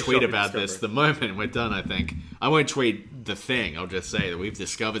 I'm very gonna tweet shocking about this the moment we're done, I think. I won't tweet the thing, I'll just say that we've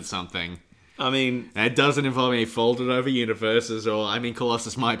discovered something. I mean... And it doesn't involve any folded over universes, or, I mean,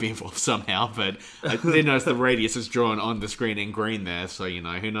 Colossus might be involved somehow, but I did notice the radius is drawn on the screen in green there, so, you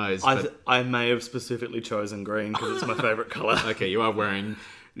know, who knows. I may have specifically chosen green because it's my favourite colour. Okay, you are wearing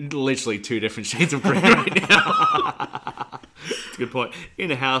literally 2 different shades of green right now. That's a good point.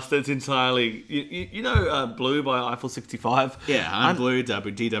 In a house that's entirely... You know Blue by Eiffel 65? Yeah, I'm blue,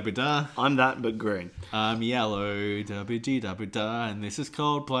 WD-WD. I'm that, but green. I'm yellow, WD-WD, and this is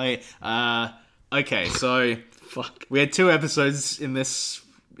Coldplay. Okay, so... Fuck. We had 2 episodes in this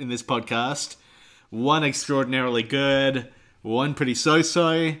podcast. One extraordinarily good, one pretty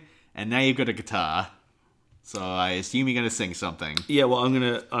so-so, and now you've got a guitar. So I assume you're going to sing something. Yeah, well, I'm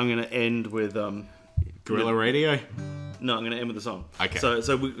gonna end with... Guerrilla Radio? No, I'm going to end with a song. Okay.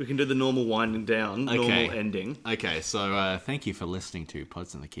 So we can do the normal winding down, normal Okay. ending. Okay, so thank you for listening to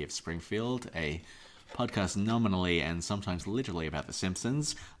Pods in the Key of Springfield, a podcast nominally and sometimes literally about The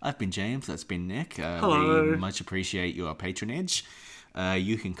Simpsons. I've been James, that's been Nick. Hello. We much appreciate your patronage.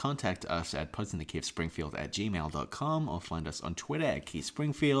 You can contact us at podsinthekeyofspringfield@gmail.com or find us on Twitter at Key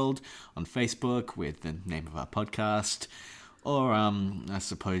Springfield, on Facebook with the name of our podcast. Or, I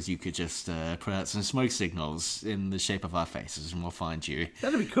suppose you could just put out some smoke signals in the shape of our faces and we'll find you.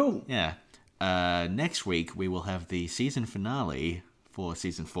 That'd be cool. Yeah. Next week, we will have the season finale for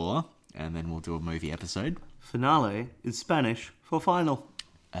Season 4, and then we'll do a movie episode. Finale is Spanish for final.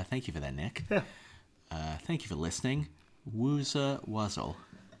 Thank you for that, Nick. Yeah. Thank you for listening. Woozer Wuzzle.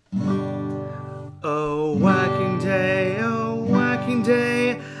 Oh, whacking day,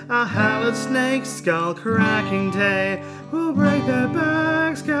 a howled snake skull cracking day. We'll break their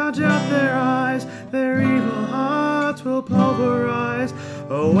backs, gouge out their eyes, their evil hearts will pulverize.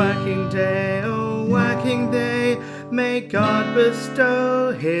 Oh, whacking day, may God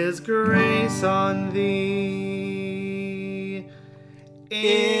bestow his grace on thee.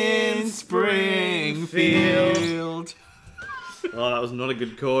 In Springfield. Oh, that was not a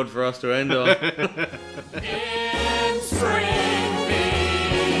good chord for us to end on. In Springfield.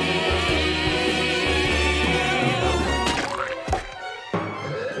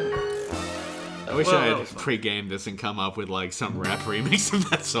 I wish Well, I that had was fun. pre-gamed this and come up with like some rap remix of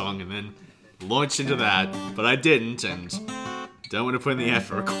that song and then launched into that, but I didn't and don't want to put in the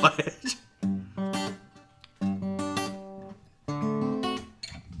effort required.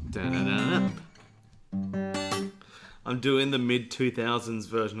 Da-da-da-da. I'm doing the mid-2000s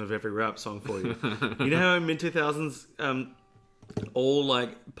version of every rap song for you. You know how in mid-2000s, all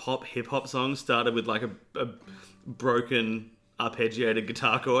like pop hip-hop songs started with like a broken arpeggiated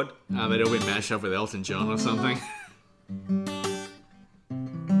guitar chord? They'd all be mashed up with Elton John or something.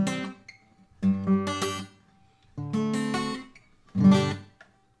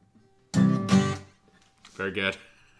 Very good.